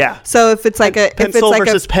 Yeah. So if it's like a... Pencil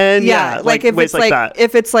versus pen. Yeah. Like if it's like that.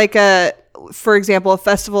 If it's like a... For example, a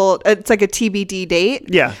festival, it's like a TBD date.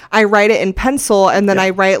 Yeah. I write it in pencil, and then I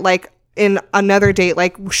write like in another date,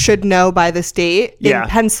 like should know by this date in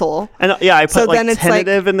pencil. And I put like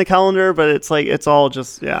tentative in the calendar, but it's like, it's all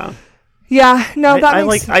just, yeah. Yeah, no, that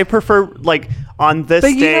I prefer like on this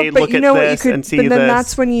day, look at this and see this. But then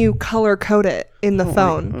that's when you color code it in the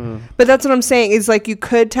phone. But that's what I'm saying is like you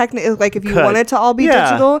could technically, like if you want it to all be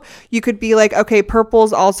digital, you could be like, okay,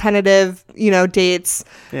 purple's all tentative, dates,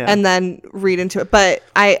 and then read into it. But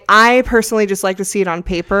I personally just like to see it on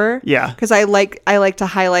paper. Yeah. Because I like to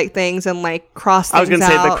highlight things and like cross things out. I was going to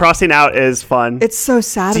say the crossing out is fun. It's so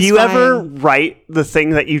satisfying. Do you ever write the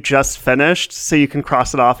thing that you just finished so you can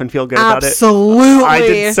cross it off and feel good about it? Absolutely. I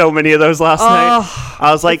did so many of those last night.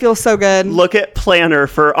 I was like, it feels so good. Look at planner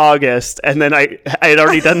for August, and then I had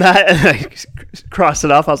already done that, and I crossed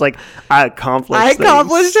it off. I was like, I accomplished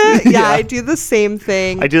it. Yeah, I do the same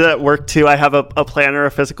thing. I do that at work too. I have a planner,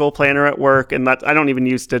 a physical planner at work, and that I don't even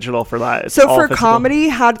use digital for that. It's so all for physical.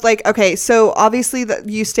 Comedy, so obviously that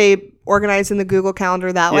you stay organized in the Google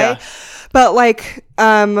Calendar that way. But like,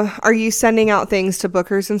 are you sending out things to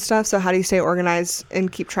bookers and stuff? So how do you stay organized and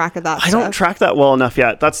keep track of that stuff? I don't track that well enough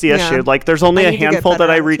yet. That's the issue. Like there's only a handful that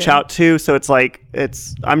I reach out to. So it's like,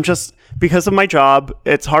 I'm just, because of my job,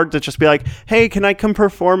 it's hard to just be like, hey, can I come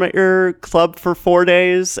perform at your club for 4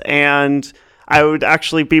 days? And I would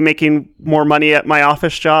actually be making more money at my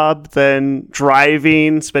office job than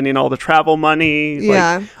driving, spending all the travel money,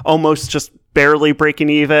 like almost just barely breaking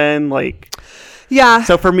even. Like, yeah.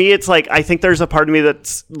 So for me, it's like, I think there's a part of me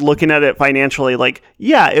that's looking at it financially, like,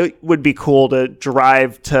 yeah, it would be cool to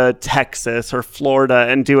drive to Texas or Florida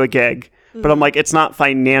and do a gig. But I'm like, it's not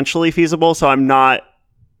financially feasible. So I'm not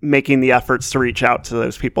making the efforts to reach out to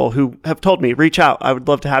those people who have told me, reach out. I would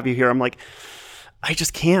love to have you here. I'm like, I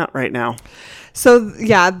just can't right now. So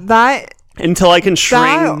yeah, that... Until I can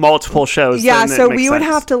string multiple shows. Yeah, so we would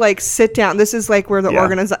have to like sit down. This is like where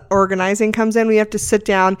the organizing comes in. We have to sit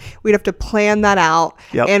down. We'd have to plan that out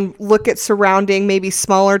and look at surrounding maybe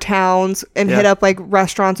smaller towns and hit up like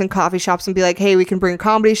restaurants and coffee shops and be like, hey, we can bring a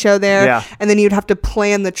comedy show there. Yeah. And then you'd have to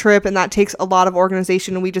plan the trip, and that takes a lot of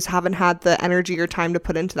organization, and we just haven't had the energy or time to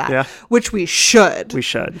put into that, which we should. We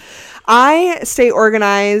should. I stay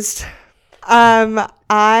organized.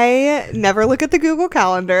 I never look at the Google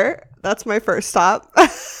Calendar. That's my first stop.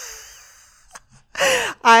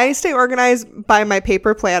 I stay organized by my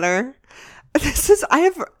paper planner. This is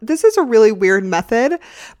a really weird method,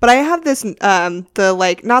 but I have this the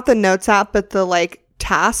like, not the notes app, but the like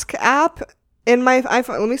task app in my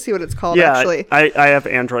iPhone. Let me see what it's called. Actually, I have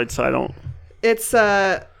Android, so I don't. It's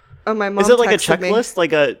my mom. Is it like a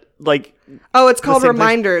checklist? Oh, it's called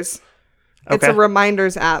Reminders. Okay. It's a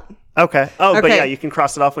Reminders app. Okay. Oh, okay. But yeah, you can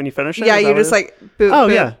cross it off when you finish it. Yeah, you just like boot. Oh,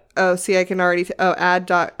 boot. yeah. Oh, see, I can already... add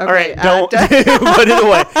doc... Okay, all right, don't put it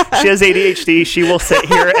away. She has ADHD. She will sit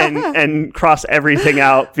here and cross everything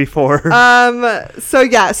out before... So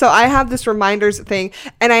I have this reminders thing,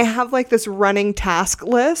 and I have like this running task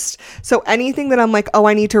list. So anything that I'm like, oh,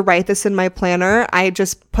 I need to write this in my planner, I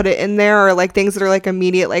just put it in there, or like things that are like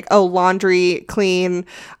immediate, like, oh, laundry, clean.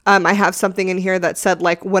 I have something in here that said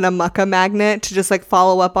like Winnemucca magnet to just like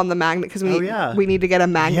follow up on the magnet, because we need to get a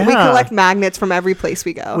magnet. Yeah. We collect magnets from every place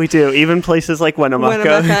we go. We do, even places like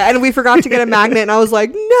Winnemucca. And we forgot to get a magnet, and I was like,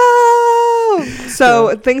 no.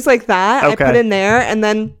 So things like that, I put in there, and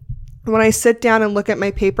then when I sit down and look at my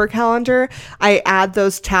paper calendar, I add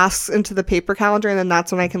those tasks into the paper calendar, and then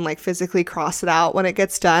that's when I can like physically cross it out when it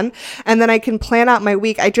gets done, and then I can plan out my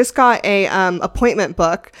week. I just got a appointment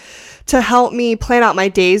book to help me plan out my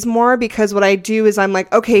days more, because what I do is I'm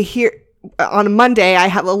like, okay, here on Monday, I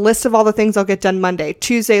have a list of all the things I'll get done Monday,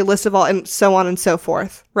 Tuesday, list of all, and so on and so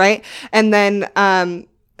forth. Right. And then,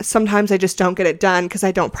 sometimes I just don't get it done because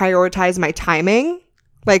I don't prioritize my timing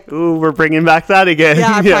Like, ooh, we're bringing back that again.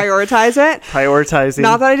 Yeah, prioritize it. Prioritizing.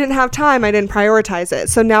 Not that I didn't have time, I didn't prioritize it.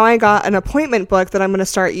 So now I got an appointment book that I'm going to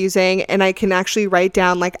start using, and I can actually write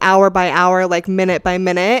down like hour by hour, like minute by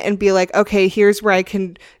minute, and be like, okay, here's where I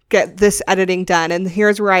can get this editing done, and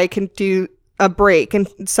here's where I can do a break and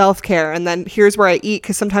self-care, and then here's where I eat,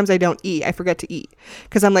 because sometimes I don't eat. I forget to eat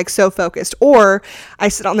because I'm like so focused, or I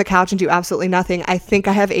sit on the couch and do absolutely nothing. I think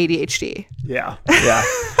I have ADHD. Yeah.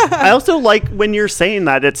 I also like when you're saying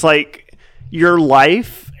that, it's like your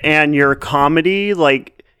life and your comedy,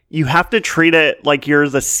 like you have to treat it like you're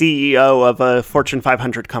the CEO of a Fortune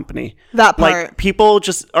 500 company. That part. Like people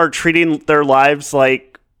just are treating their lives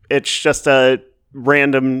like it's just a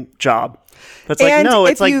random job. But it's like, no,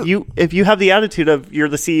 it's like if you have the attitude of you're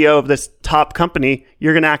the CEO of this top company,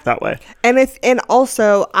 you're going to act that way. And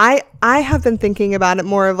also I have been thinking about it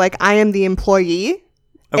more of like I am the employee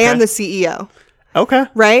and the CEO. Okay.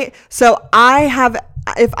 Right? So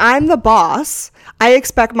if I'm the boss, I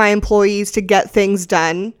expect my employees to get things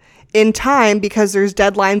done in time because there's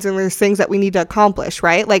deadlines and there's things that we need to accomplish,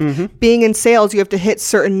 right? Like being in sales, you have to hit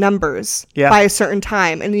certain numbers by a certain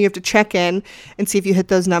time, and then you have to check in and see if you hit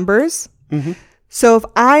those numbers. So if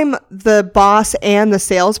I'm the boss and the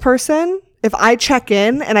salesperson, if I check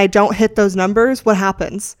in and I don't hit those numbers, what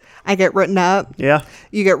happens? I get written up. Yeah.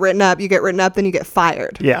 You get written up, then you get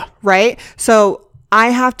fired. Yeah. Right? So I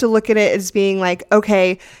have to look at it as being like,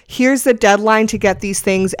 okay, here's the deadline to get these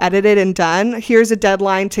things edited and done. Here's a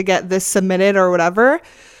deadline to get this submitted or whatever.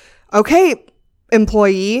 Okay,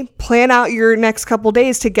 employee, plan out your next couple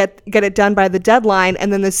days to get it done by the deadline.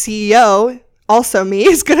 And then the CEO, also me,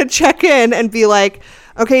 is going to check in and be like,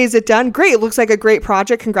 okay, is it done? Great. It looks like a great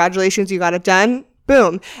project. Congratulations. You got it done.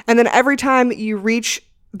 Boom. And then every time you reach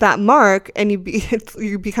that mark and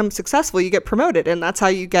you become successful, you get promoted. And that's how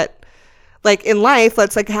you get, like in life,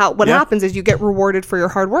 that's like what happens is you get rewarded for your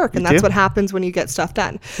hard work. And that's what happens when you get stuff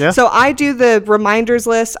done. Yeah. So I do the reminders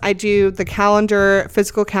list. I do the calendar,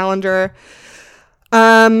 physical calendar.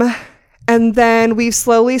 And then we've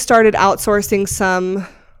slowly started outsourcing some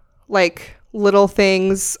like little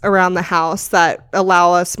things around the house that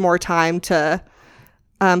allow us more time to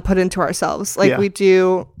put into ourselves. Like we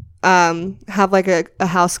do have like a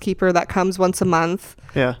housekeeper that comes once a month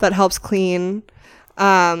that helps clean.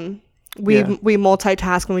 We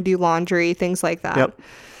multitask when we do laundry, things like that. Yep.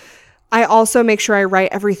 I also make sure I write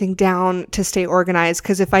everything down to stay organized,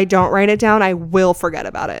 because if I don't write it down, I will forget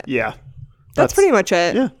about it. Yeah. That's pretty much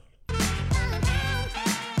it. Yeah.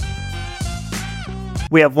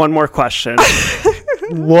 We have one more question.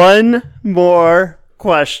 One more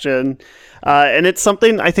question. And it's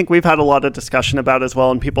something I think we've had a lot of discussion about as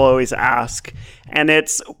well, and people always ask. And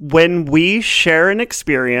it's when we share an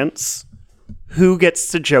experience, who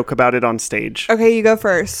gets to joke about it on stage? Okay, you go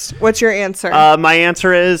first. What's your answer? My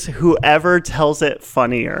answer is whoever tells it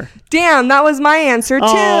funnier. Damn, that was my answer too.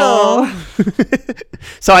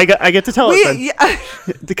 So I get to tell it then.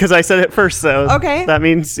 Because I said it first, so that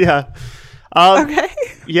means, okay.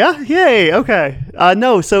 Yeah, yay, okay.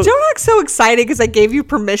 No, so... Don't act so excited because I gave you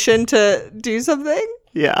permission to do something.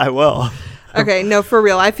 Yeah, I will. Okay, no, for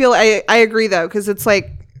real. I agree though, because it's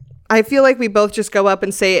like, I feel like we both just go up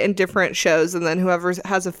and say it in different shows, and then whoever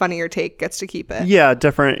has a funnier take gets to keep it. Yeah,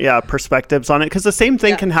 different perspectives on it, because the same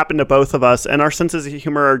thing can happen to both of us, and our senses of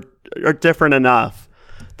humor are different enough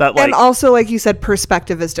that and also, like you said,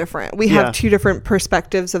 perspective is different. We have two different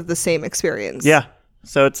perspectives of the same experience. Yeah,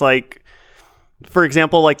 so it's like, for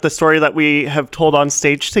example, like the story that we have told on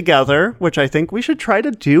stage together, which I think we should try to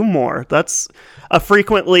do more. That's a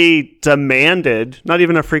frequently demanded, not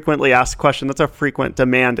even a frequently asked question. That's a frequent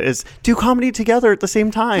demand, is do comedy together at the same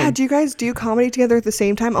time. Yeah, do you guys do comedy together at the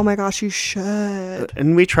same time? Oh my gosh, you should.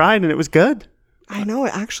 And we tried, and it was good. I know,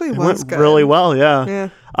 it actually was good. Really well, yeah.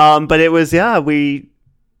 But it was, we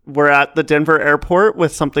were at the Denver airport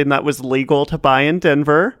with something that was legal to buy in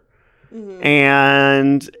Denver. Mm-hmm.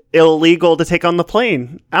 And illegal to take on the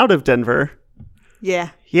plane out of Denver. Yeah.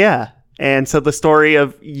 And so the story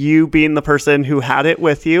of you being the person who had it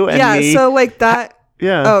with you and me. So like that.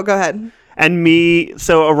 Oh, go ahead. And me.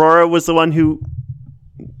 So Aurora was the one who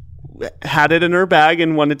had it in her bag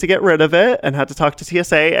and wanted to get rid of it and had to talk to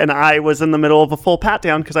TSA. And I was in the middle of a full pat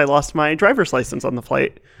down because I lost my driver's license on the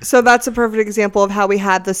flight. So that's a perfect example of how we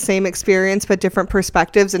had the same experience, but different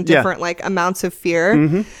perspectives and different like amounts of fear.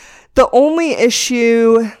 Mm-hmm. The only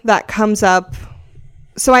issue that comes up,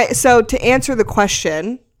 so to answer the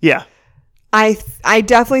question, I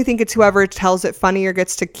definitely think it's whoever tells it funnier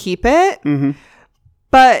gets to keep it. Mm-hmm.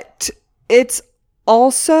 But it's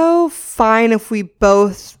also fine if we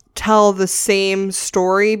both tell the same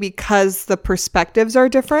story because the perspectives are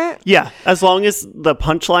different. Yeah, as long as the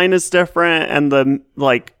punchline is different and the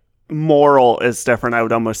like moral is different, I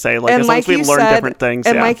would almost say. Like, and as long as we learn different things.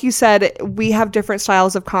 And like you said, we have different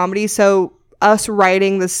styles of comedy, so us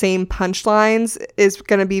writing the same punchlines is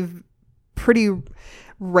going to be pretty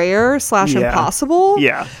rare / impossible.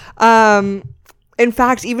 Yeah. In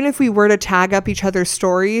fact, even if we were to tag up each other's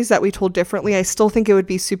stories that we told differently, I still think it would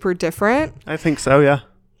be super different. I think so, yeah.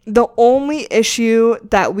 The only issue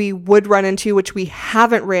that we would run into, which we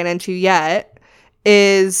haven't ran into yet,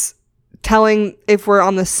 is telling if we're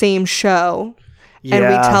on the same show and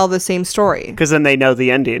we tell the same story. Because then they know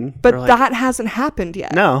the ending. But like, that hasn't happened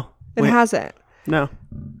yet. No. It hasn't. No.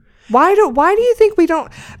 Why do you think we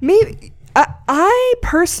don't? Maybe I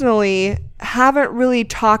personally haven't really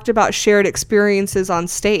talked about shared experiences on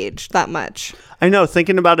stage that much. I know.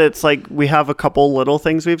 Thinking about it, it's like we have a couple little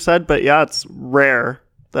things we've said, but yeah, it's rare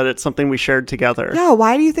that it's something we shared together. Yeah.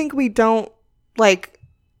 Why do you think we don't like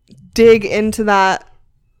dig into that?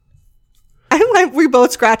 And like we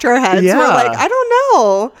both scratch our heads. Yeah. We're like, I don't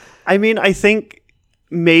know. I mean, I think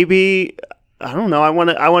maybe, I don't know. I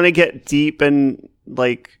want to get deep and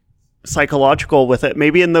like psychological with it.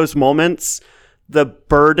 Maybe in those moments, the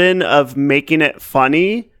burden of making it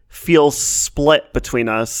funny feels split between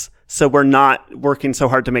us. So we're not working so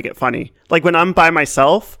hard to make it funny. Like when I'm by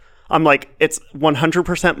myself, I'm like, it's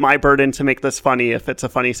 100% my burden to make this funny if it's a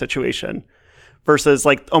funny situation. Versus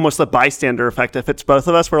like almost the bystander effect. If it's both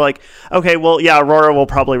of us, we're like, okay, well, yeah, Aurora will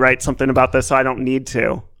probably write something about this, so I don't need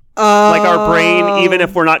to. Like our brain, even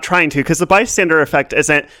if we're not trying to, because the bystander effect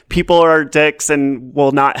isn't people are dicks and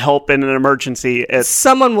will not help in an emergency. It's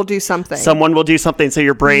someone will do something. Someone will do something. So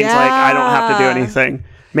your brain's like, I don't have to do anything.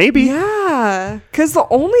 Maybe. Yeah. Because the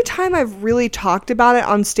only time I've really talked about it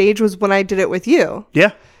on stage was when I did it with you.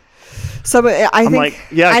 Yeah. So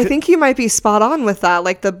I think you might be spot on with that,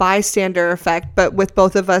 like the bystander effect, but with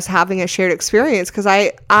both of us having a shared experience. Because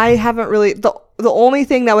I haven't really, the only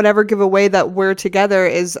thing that would ever give away that we're together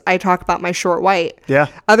is I talk about my short white. Yeah.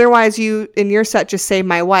 Otherwise, you in your set just say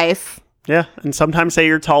my wife. Yeah, and sometimes say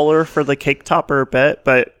you're taller for the cake topper bit,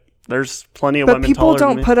 but there's plenty of women taller than me. But people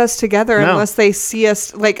don't put us together unless they see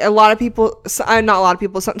us. Like a lot of people, not a lot of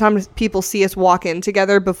people, sometimes people see us walk in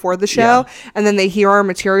together before the show and then they hear our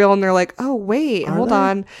material and they're like, oh, wait, hold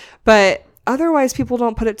on. But otherwise, people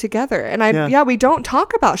don't put it together. And we don't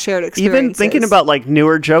talk about shared experiences. Even thinking about like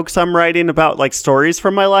newer jokes I'm writing about like stories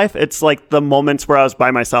from my life, it's like the moments where I was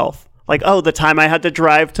by myself. Like, oh, the time I had to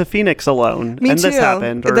drive to Phoenix alone. Me and too. This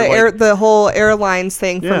happened. Or the whole airlines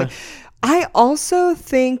thing for me. I also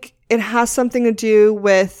think it has something to do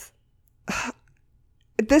with,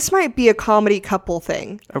 this might be a comedy couple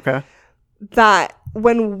thing. Okay. That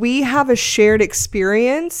when we have a shared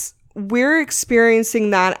experience, we're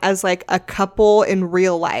experiencing that as like a couple in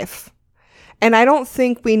real life. And I don't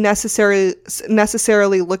think we necessarily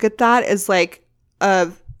look at that as like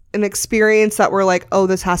an experience that we're like, oh,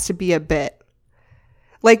 this has to be a bit.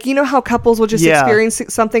 Like, you know how couples will just experience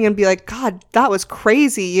something and be like, God, that was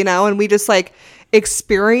crazy, you know? And we just like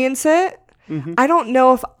experience it. Mm-hmm. I don't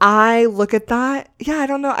know if I look at that. Yeah, I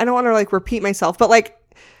don't know. I don't want to like repeat myself, but like,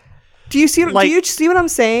 do you see what I'm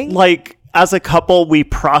saying? Like as a couple, we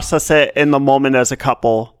process it in the moment as a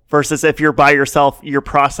couple versus if you're by yourself, you're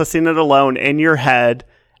processing it alone in your head.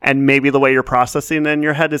 And maybe the way you're processing it in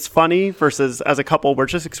your head is funny versus as a couple, we're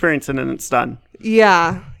just experiencing it and it's done.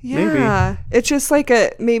 Yeah. Yeah. Maybe. It's just like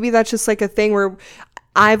maybe that's just like a thing where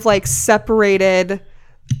I've like separated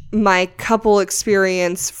my couple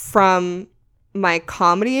experience from my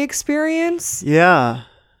comedy experience. Yeah.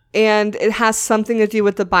 And it has something to do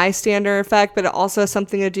with the bystander effect, but it also has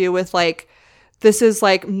something to do with like, this is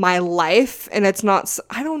like my life and it's not,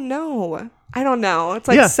 I don't know. It's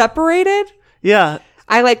like separated. Yeah.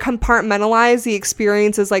 I like compartmentalize the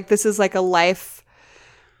experience as like, this is like a life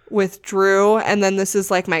with Drew. And then this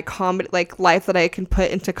is like my comedy, like life that I can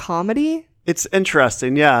put into comedy. It's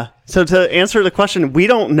interesting. Yeah. So to answer the question, we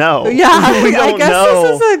don't know. Yeah. We don't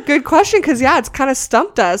know. This is a good question. Cause it's kind of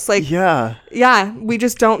stumped us. Like, yeah, we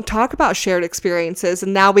just don't talk about shared experiences.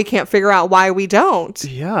 And now we can't figure out why we don't.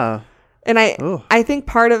 Yeah. And I think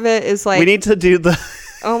part of it is like, we need to do the,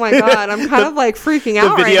 oh my God, I'm kind of like freaking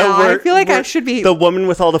out right now. I feel like I should be the woman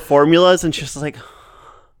with all the formulas and she's like,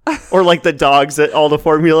 or like the dogs at all the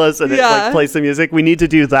formulas and it like plays the music. We need to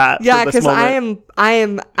do that. Yeah, because I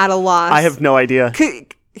am at a loss. I have no idea.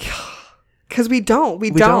 Because we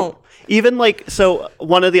don't. Even like, so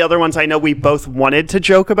one of the other ones I know we both wanted to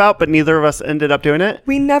joke about, but neither of us ended up doing it.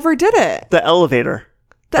 We never did it. The elevator.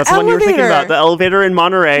 That's the one you were thinking about. The elevator in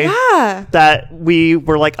Monterey. Yeah. That we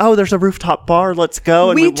were like, oh, there's a rooftop bar. Let's go.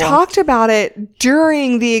 And we talked about it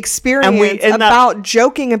during the experience about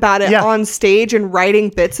joking about it on stage and writing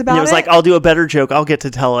bits about it. It was like, I'll do a better joke. I'll get to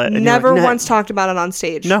tell it. And never once talked about it on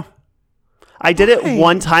stage. No. I did it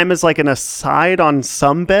one time as like an aside on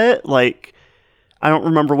some bit. Like, I don't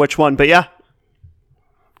remember which one, but yeah.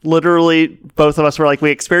 Literally, both of us were like, we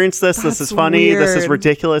experienced this. This is funny. Weird. This is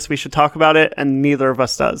ridiculous. We should talk about it. And neither of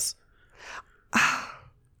us does.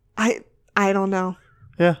 I don't know.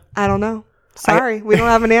 Yeah. I don't know. Sorry. We don't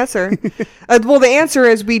have an answer. Well, the answer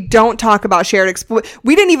is we don't talk about shared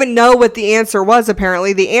we didn't even know what the answer was,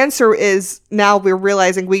 apparently. The answer is now we're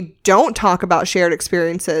realizing we don't talk about shared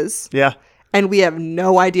experiences. Yeah. And we have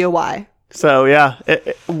no idea why. So, yeah.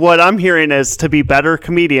 What I'm hearing is to be better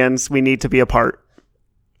comedians, we need to be apart.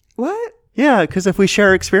 What? Yeah, because if we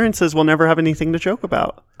share experiences, we'll never have anything to joke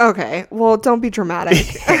about. Okay, well, don't be dramatic.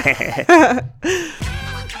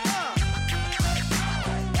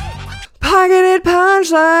 Pocketed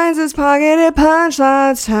punchlines, it's pocketed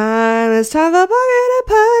punchlines time. It's time for pocketed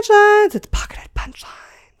punchlines. It's pocketed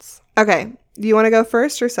punchlines. Okay, do you want to go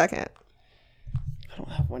first or second? I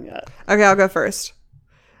don't have one yet. Okay, I'll go first.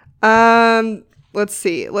 Let's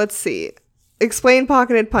see. Explain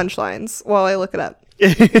pocketed punchlines while I look it up.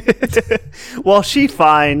 While she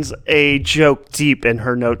finds a joke deep in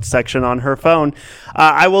her notes section on her phone,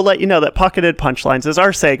 I will let you know that Pocketed Punchlines is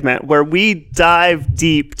our segment where we dive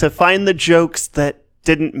deep to find the jokes that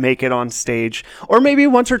didn't make it on stage, or maybe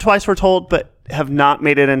once or twice were told but have not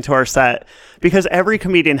made it into our set, because every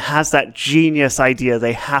comedian has that genius idea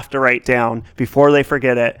they have to write down before they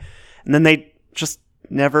forget it, and then they just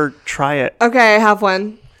never try it. Okay, I have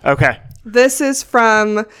one. Okay. This is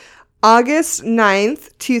from August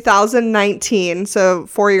 9th, 2019, so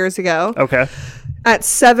 4 years ago. Okay. At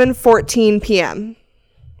 7:14 p.m.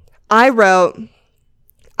 I wrote,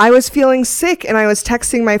 I was feeling sick and I was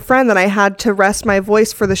texting my friend that I had to rest my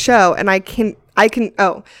voice for the show, and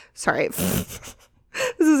oh, sorry. This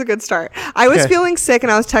is a good start. I was feeling sick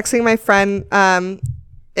and I was texting my friend,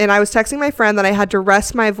 that I had to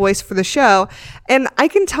rest my voice for the show. And I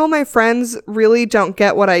can tell my friends really don't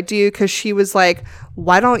get what I do, because she was like,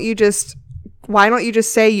 why don't you just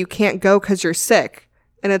say you can't go because you're sick?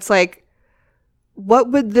 And it's like,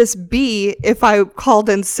 what would this be if I called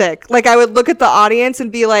in sick? Like, I would look at the audience and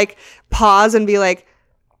be like, pause and be like,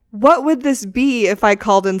 what would this be if I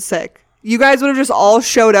called in sick? You guys would have just all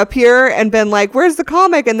showed up here and been like, where's the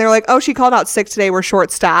comic? And they're like, oh, she called out sick today. We're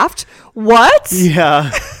short-staffed. What?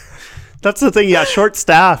 Yeah. That's the thing. Yeah.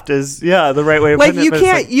 Short-staffed is, the right way of putting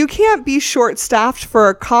it. You can't be short-staffed for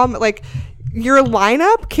a comic. Like, your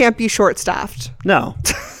lineup can't be short-staffed. No.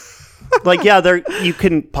 Like, you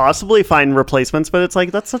can possibly find replacements, but it's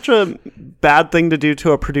like, that's such a bad thing to do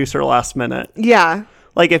to a producer last minute. Yeah.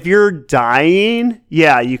 Like, if you're dying,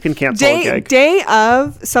 you can cancel a gig. Day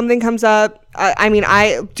of, something comes up.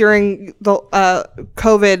 During the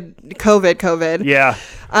COVID. Yeah.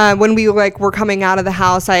 When we were coming out of the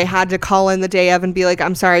house, I had to call in the day of and be like,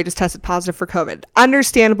 I'm sorry, I just tested positive for COVID.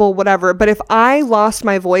 Understandable, whatever. But if I lost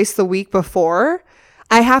my voice the week before,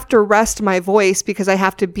 I have to rest my voice because I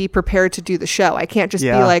have to be prepared to do the show. I can't just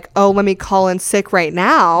be like, oh, let me call in sick right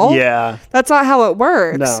now. Yeah. That's not how it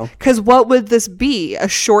works. No. Because what would this be? A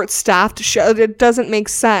short-staffed show? It doesn't make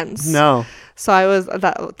sense. No. So I was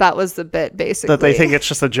that was the bit, basically. That they think it's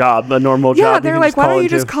just a job, a normal job. Yeah, they're like, why don't you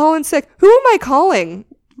just call in sick? Who am I calling?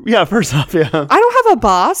 Yeah, first off, I don't have a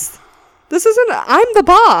boss. I'm the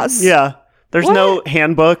boss. Yeah. There's no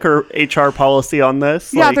handbook or HR policy on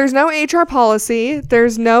this. Yeah, there's no HR policy.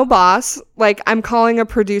 There's no boss. Like, I'm calling a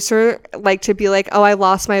producer, like, to be like, oh, I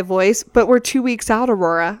lost my voice. But we're 2 weeks out,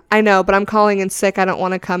 Aurora. I know, but I'm calling in sick. I don't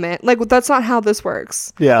want to come in. Like, that's not how this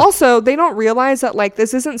works. Yeah. Also, they don't realize that, like,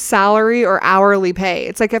 this isn't salary or hourly pay.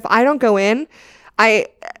 It's like, if I don't go in,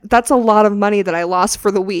 that's a lot of money that I lost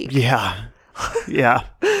for the week. Yeah. Yeah.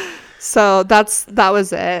 So that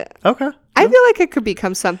was it. Okay. I feel like it could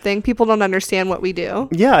become something. People don't understand what we do.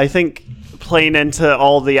 Yeah, I think playing into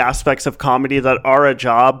all the aspects of comedy that are a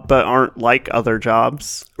job but aren't like other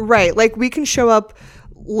jobs. Right. Like, we can show up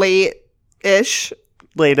late-ish.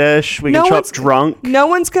 Late-ish. We can show up drunk. No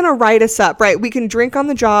one's going to write us up, right? We can drink on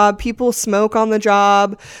the job. People smoke on the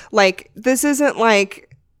job. Like, this isn't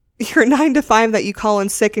like your 9 to 5 that you call in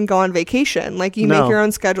sick and go on vacation. Like, you make your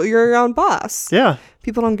own schedule. You're your own boss. Yeah.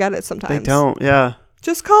 People don't get it sometimes. They don't, yeah.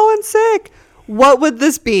 Just call in sick. What would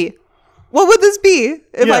this be? What would this be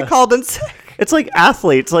if I called in sick? It's like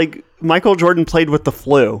athletes. Like, Michael Jordan played with the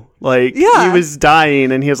flu. Like, he was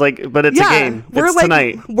dying, and he was like, but it's a game. It's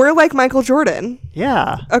tonight. We're like Michael Jordan.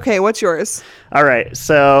 Yeah. Okay, what's yours? All right.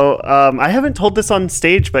 So, I haven't told this on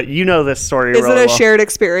stage, but you know this story Is it a shared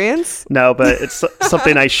experience? No, but it's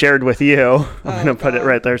something I shared with you. I'm going to put it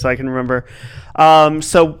right there so I can remember.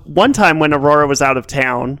 So, one time when Aurora was out of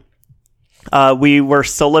town, we were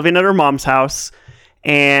still living at her mom's house,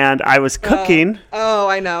 and I was cooking.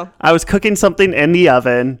 I know. I was cooking something in the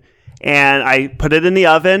oven, and I put it in the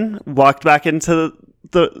oven, walked back into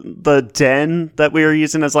the den that we were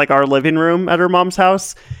using as like our living room at her mom's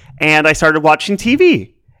house, and I started watching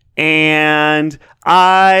TV. And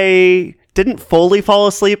I didn't fully fall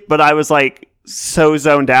asleep, but I was like so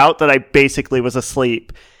zoned out that I basically was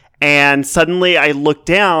asleep. And suddenly I looked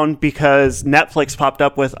down because Netflix popped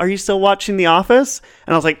up with, "Are you still watching The Office?"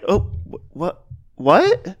 And I was like, "Oh,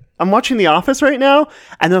 what? I'm watching The Office right now?"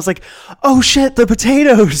 And I was like, "Oh shit, the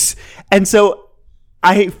potatoes." And so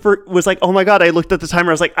I was like, "Oh my God," I looked at the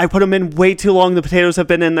timer. I was like, "I put them in way too long. The potatoes have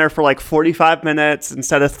been in there for like 45 minutes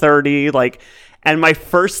instead of 30. And my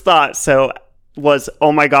first thought was,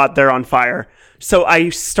 "Oh my God, they're on fire." So I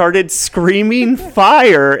started screaming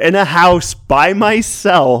fire in a house by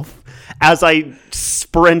myself as I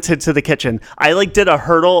sprinted to the kitchen. I did a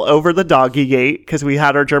hurdle over the doggy gate because we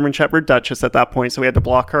had our German Shepherd Duchess at that point, so we had to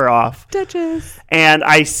block her off. Duchess. And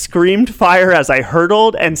I screamed fire as I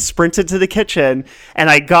hurdled and sprinted to the kitchen, and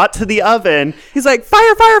I got to the oven. He's like,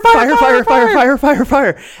 fire, fire, fire, fire, fire, fire, fire, fire,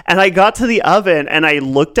 fire. And I got to the oven and I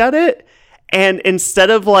looked at it, and instead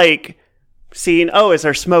of seeing, oh, is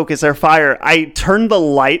there smoke? Is there fire? I turned the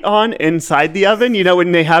light on inside the oven,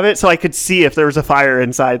 when they have it, so I could see if there was a fire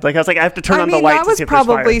inside. I was like, I have to turn on the light to see if there's fire. That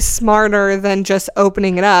was probably smarter than just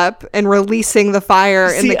opening it up and releasing the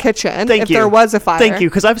fire in the kitchen there was a fire. Thank you,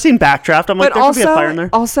 because I've seen Backdraft. I'm like, there could be a fire in there.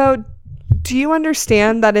 Also, do you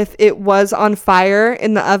understand that if it was on fire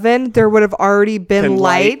in the oven, there would have already been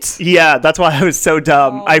light? Yeah, that's why I was so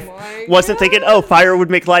dumb. I wasn't thinking, fire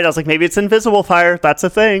would make light. I was like, maybe it's invisible fire. That's a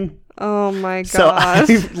thing. Oh my god! So I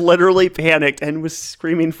literally panicked and was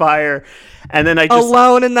screaming fire, and then I just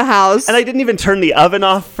alone in the house, and I didn't even turn the oven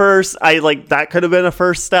off first. That could have been a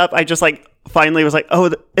first step. I just finally was like, oh,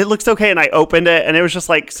 it looks okay, and I opened it, and it was just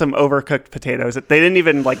some overcooked potatoes. They didn't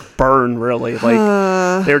even burn really.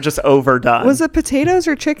 They were just overdone. Was it potatoes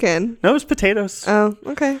or chicken? No, it was potatoes. Oh,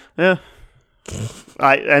 okay. Yeah.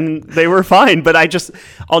 And they were fine, but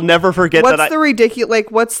I'll never forget what's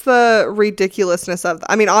the ridiculousness of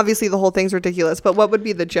I mean, obviously the whole thing's ridiculous, but what would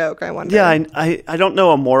be the joke, I wonder? Yeah, I don't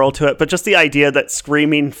know a moral to it, but just the idea that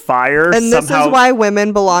screaming fire and this is why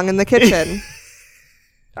women belong in the kitchen.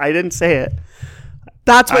 I didn't say it.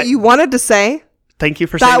 That's what you wanted to say. Thank you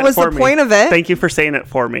for saying it for me. That was the point of it. Thank you for saying it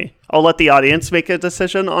for me. I'll let the audience make a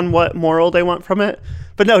decision on what moral they want from it.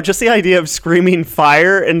 But no, just the idea of screaming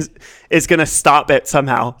fire is going to stop it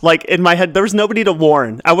somehow. In my head, there was nobody to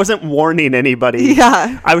warn. I wasn't warning anybody.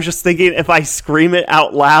 Yeah. I was just thinking if I scream it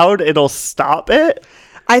out loud, it'll stop it.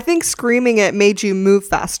 I think screaming it made you move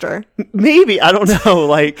faster. Maybe. I don't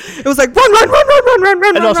know. It was like, run, run, run, run, run, run,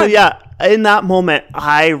 run. And also, yeah, in that moment,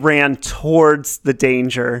 I ran towards the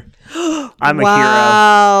danger. I'm a hero.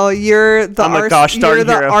 Wow, you're the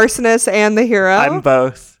arsonist and the hero. I'm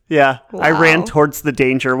both. Yeah, wow. I ran towards the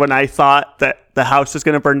danger when I thought that the house was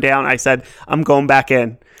going to burn down. I said, "I'm going back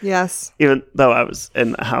in." Yes, even though I was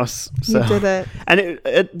in the house. So. You did it. And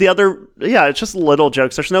it's just little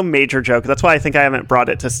jokes. There's no major joke. That's why I think I haven't brought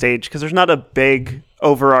it to stage because there's not a big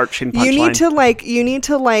overarching punchline. You need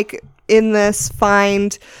to in this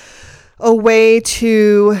find a way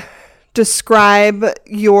to describe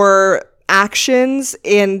your actions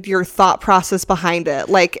and your thought process behind it,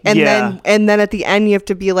 then at the end you have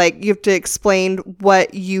to be you have to explain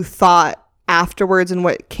what you thought afterwards and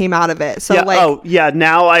what came out of it. So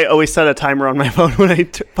now I always set a timer on my phone when I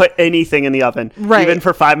put anything in the oven, right? Even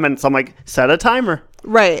for 5 minutes, I'm like, set a timer,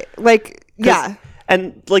 right? Yeah.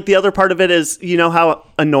 And the other part of it is, you know how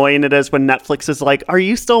annoying it is when Netflix is like, are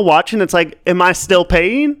you still watching? It's like, am I still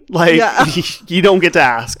paying? You don't get to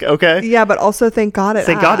ask, okay? Yeah, but also thank God it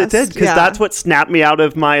did, because that's what snapped me out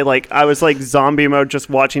of my, I was zombie mode, just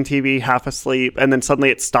watching TV, half asleep, and then suddenly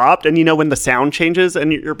it stopped. And when the sound changes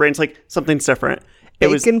and your brain's like, something's different. It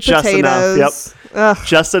was just enough. Yep. Ugh.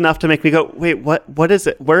 Just enough to make me go, wait, what is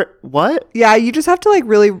it? What? Yeah, you just have to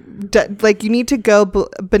really you need to go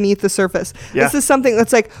beneath the surface. Yeah. This is something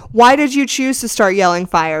that's why did you choose to start yelling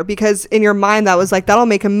fire? Because in your mind that was that'll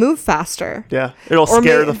make him move faster. Yeah. It'll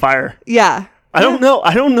scare the fire. Yeah. I don't know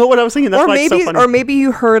what I was thinking. That's why it's so funny. Or maybe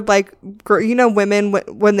you heard women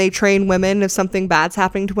when they train women, if something bad's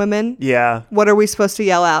happening to women. Yeah. What are we supposed to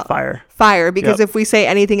yell out? Fire. fire, because if we say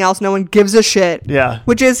anything else, no one gives a shit. Yeah.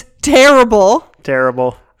 Which is terrible.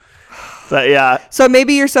 Terrible. But yeah. So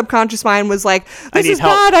maybe your subconscious mind was like, this is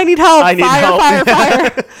help. bad. I need help. I need fire, help.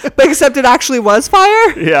 fire. But except it actually was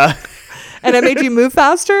fire. Yeah. And it made you move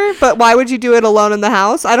faster. But why would you do it alone in the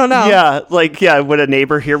house? I don't know. Yeah. Like, yeah. Would a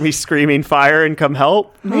neighbor hear me screaming fire and come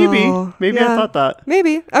help? Maybe. Maybe I thought that.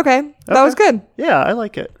 Maybe. Okay. That was good. Yeah. I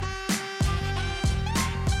like it.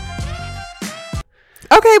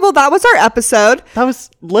 Okay, well, that was our episode. That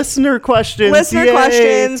was listener questions. Listener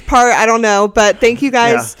questions part, I don't know. But thank you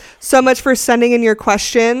guys so much for sending in your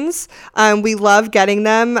questions. We love getting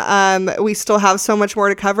them. We still have so much more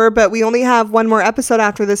to cover, but we only have one more episode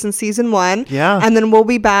after this in season 1. Yeah. And then we'll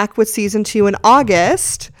be back with season 2 in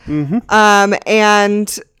August. Mm-hmm.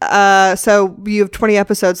 So you have 20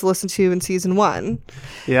 episodes to listen to in season 1.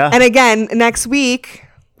 Yeah. And again, next week,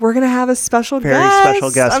 we're going to have a special guest. Very special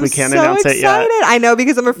guest. We can't announce it yet. I know,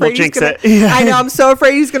 because I'm afraid We'll he's going jinx it. I know. I'm so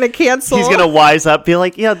afraid he's going to cancel. He's going to wise up, be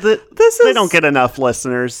like, yeah, they don't get enough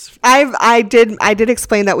listeners. I did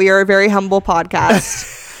explain that we are a very humble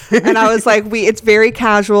podcast. And I was like, it's very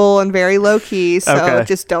casual and very low key. So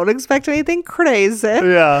just don't expect anything crazy.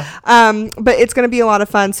 Yeah. But it's going to be a lot of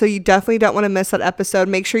fun. So you definitely don't want to miss that episode.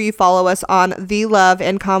 Make sure you follow us on The Love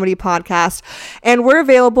and Comedy Podcast. And we're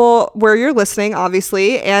available where you're listening,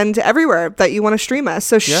 obviously, and everywhere that you want to stream us.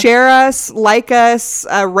 So share us, like us,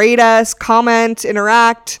 rate us, comment,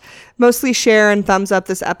 interact. Mostly share and thumbs up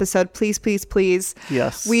this episode. Please, please, please.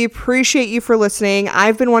 Yes. We appreciate you for listening.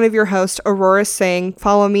 I've been one of your hosts, Aurora Singh.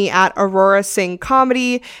 Follow me at Aurora Singh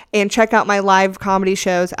Comedy and check out my live comedy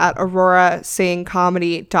shows at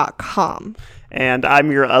aurorasinghcomedy.com. And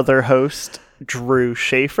I'm your other host, Drew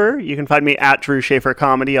Schaefer. You can find me at Drew Schaefer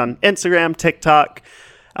Comedy on Instagram, TikTok.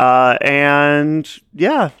 And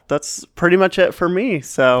yeah, that's pretty much it for me.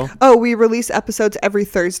 So we release episodes every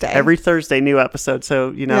Thursday. New episode.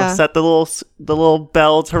 So set the little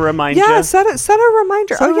bell to remind you. Yeah, set a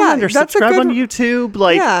reminder. That's subscribe a good on YouTube.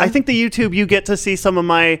 I think the YouTube, you get to see some of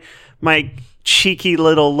my cheeky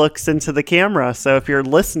little looks into the camera. So if you're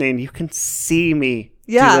listening, you can see me.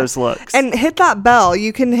 Do those looks and hit that bell.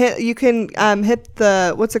 You can hit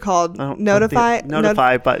the what's it called? Notify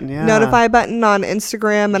button. Yeah, notify button on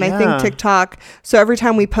Instagram and I think TikTok. So every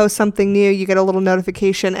time we post something new, you get a little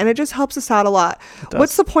notification, and it just helps us out a lot.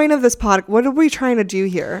 What's the point of this podcast? What are we trying to do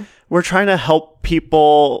here? We're trying to help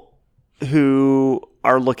people who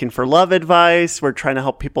are looking for love advice. We're trying to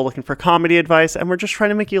help people looking for comedy advice, and we're just trying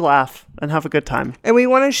to make you laugh and have a good time. And we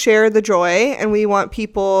want to share the joy, and we want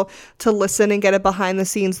people to listen and get a behind the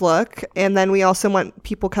scenes look. And then we also want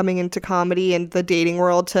people coming into comedy and the dating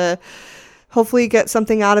world to hopefully get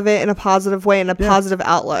something out of it in a positive way and a positive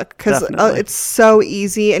outlook, because it's so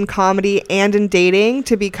easy in comedy and in dating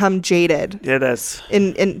to become jaded. It is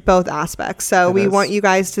in both aspects. So we want you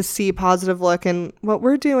guys to see a positive look in what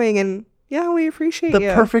we're doing, and we appreciate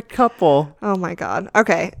the perfect couple. Oh my God.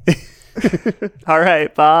 Okay. All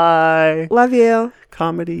right. Bye. Love you.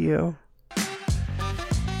 Comedy you.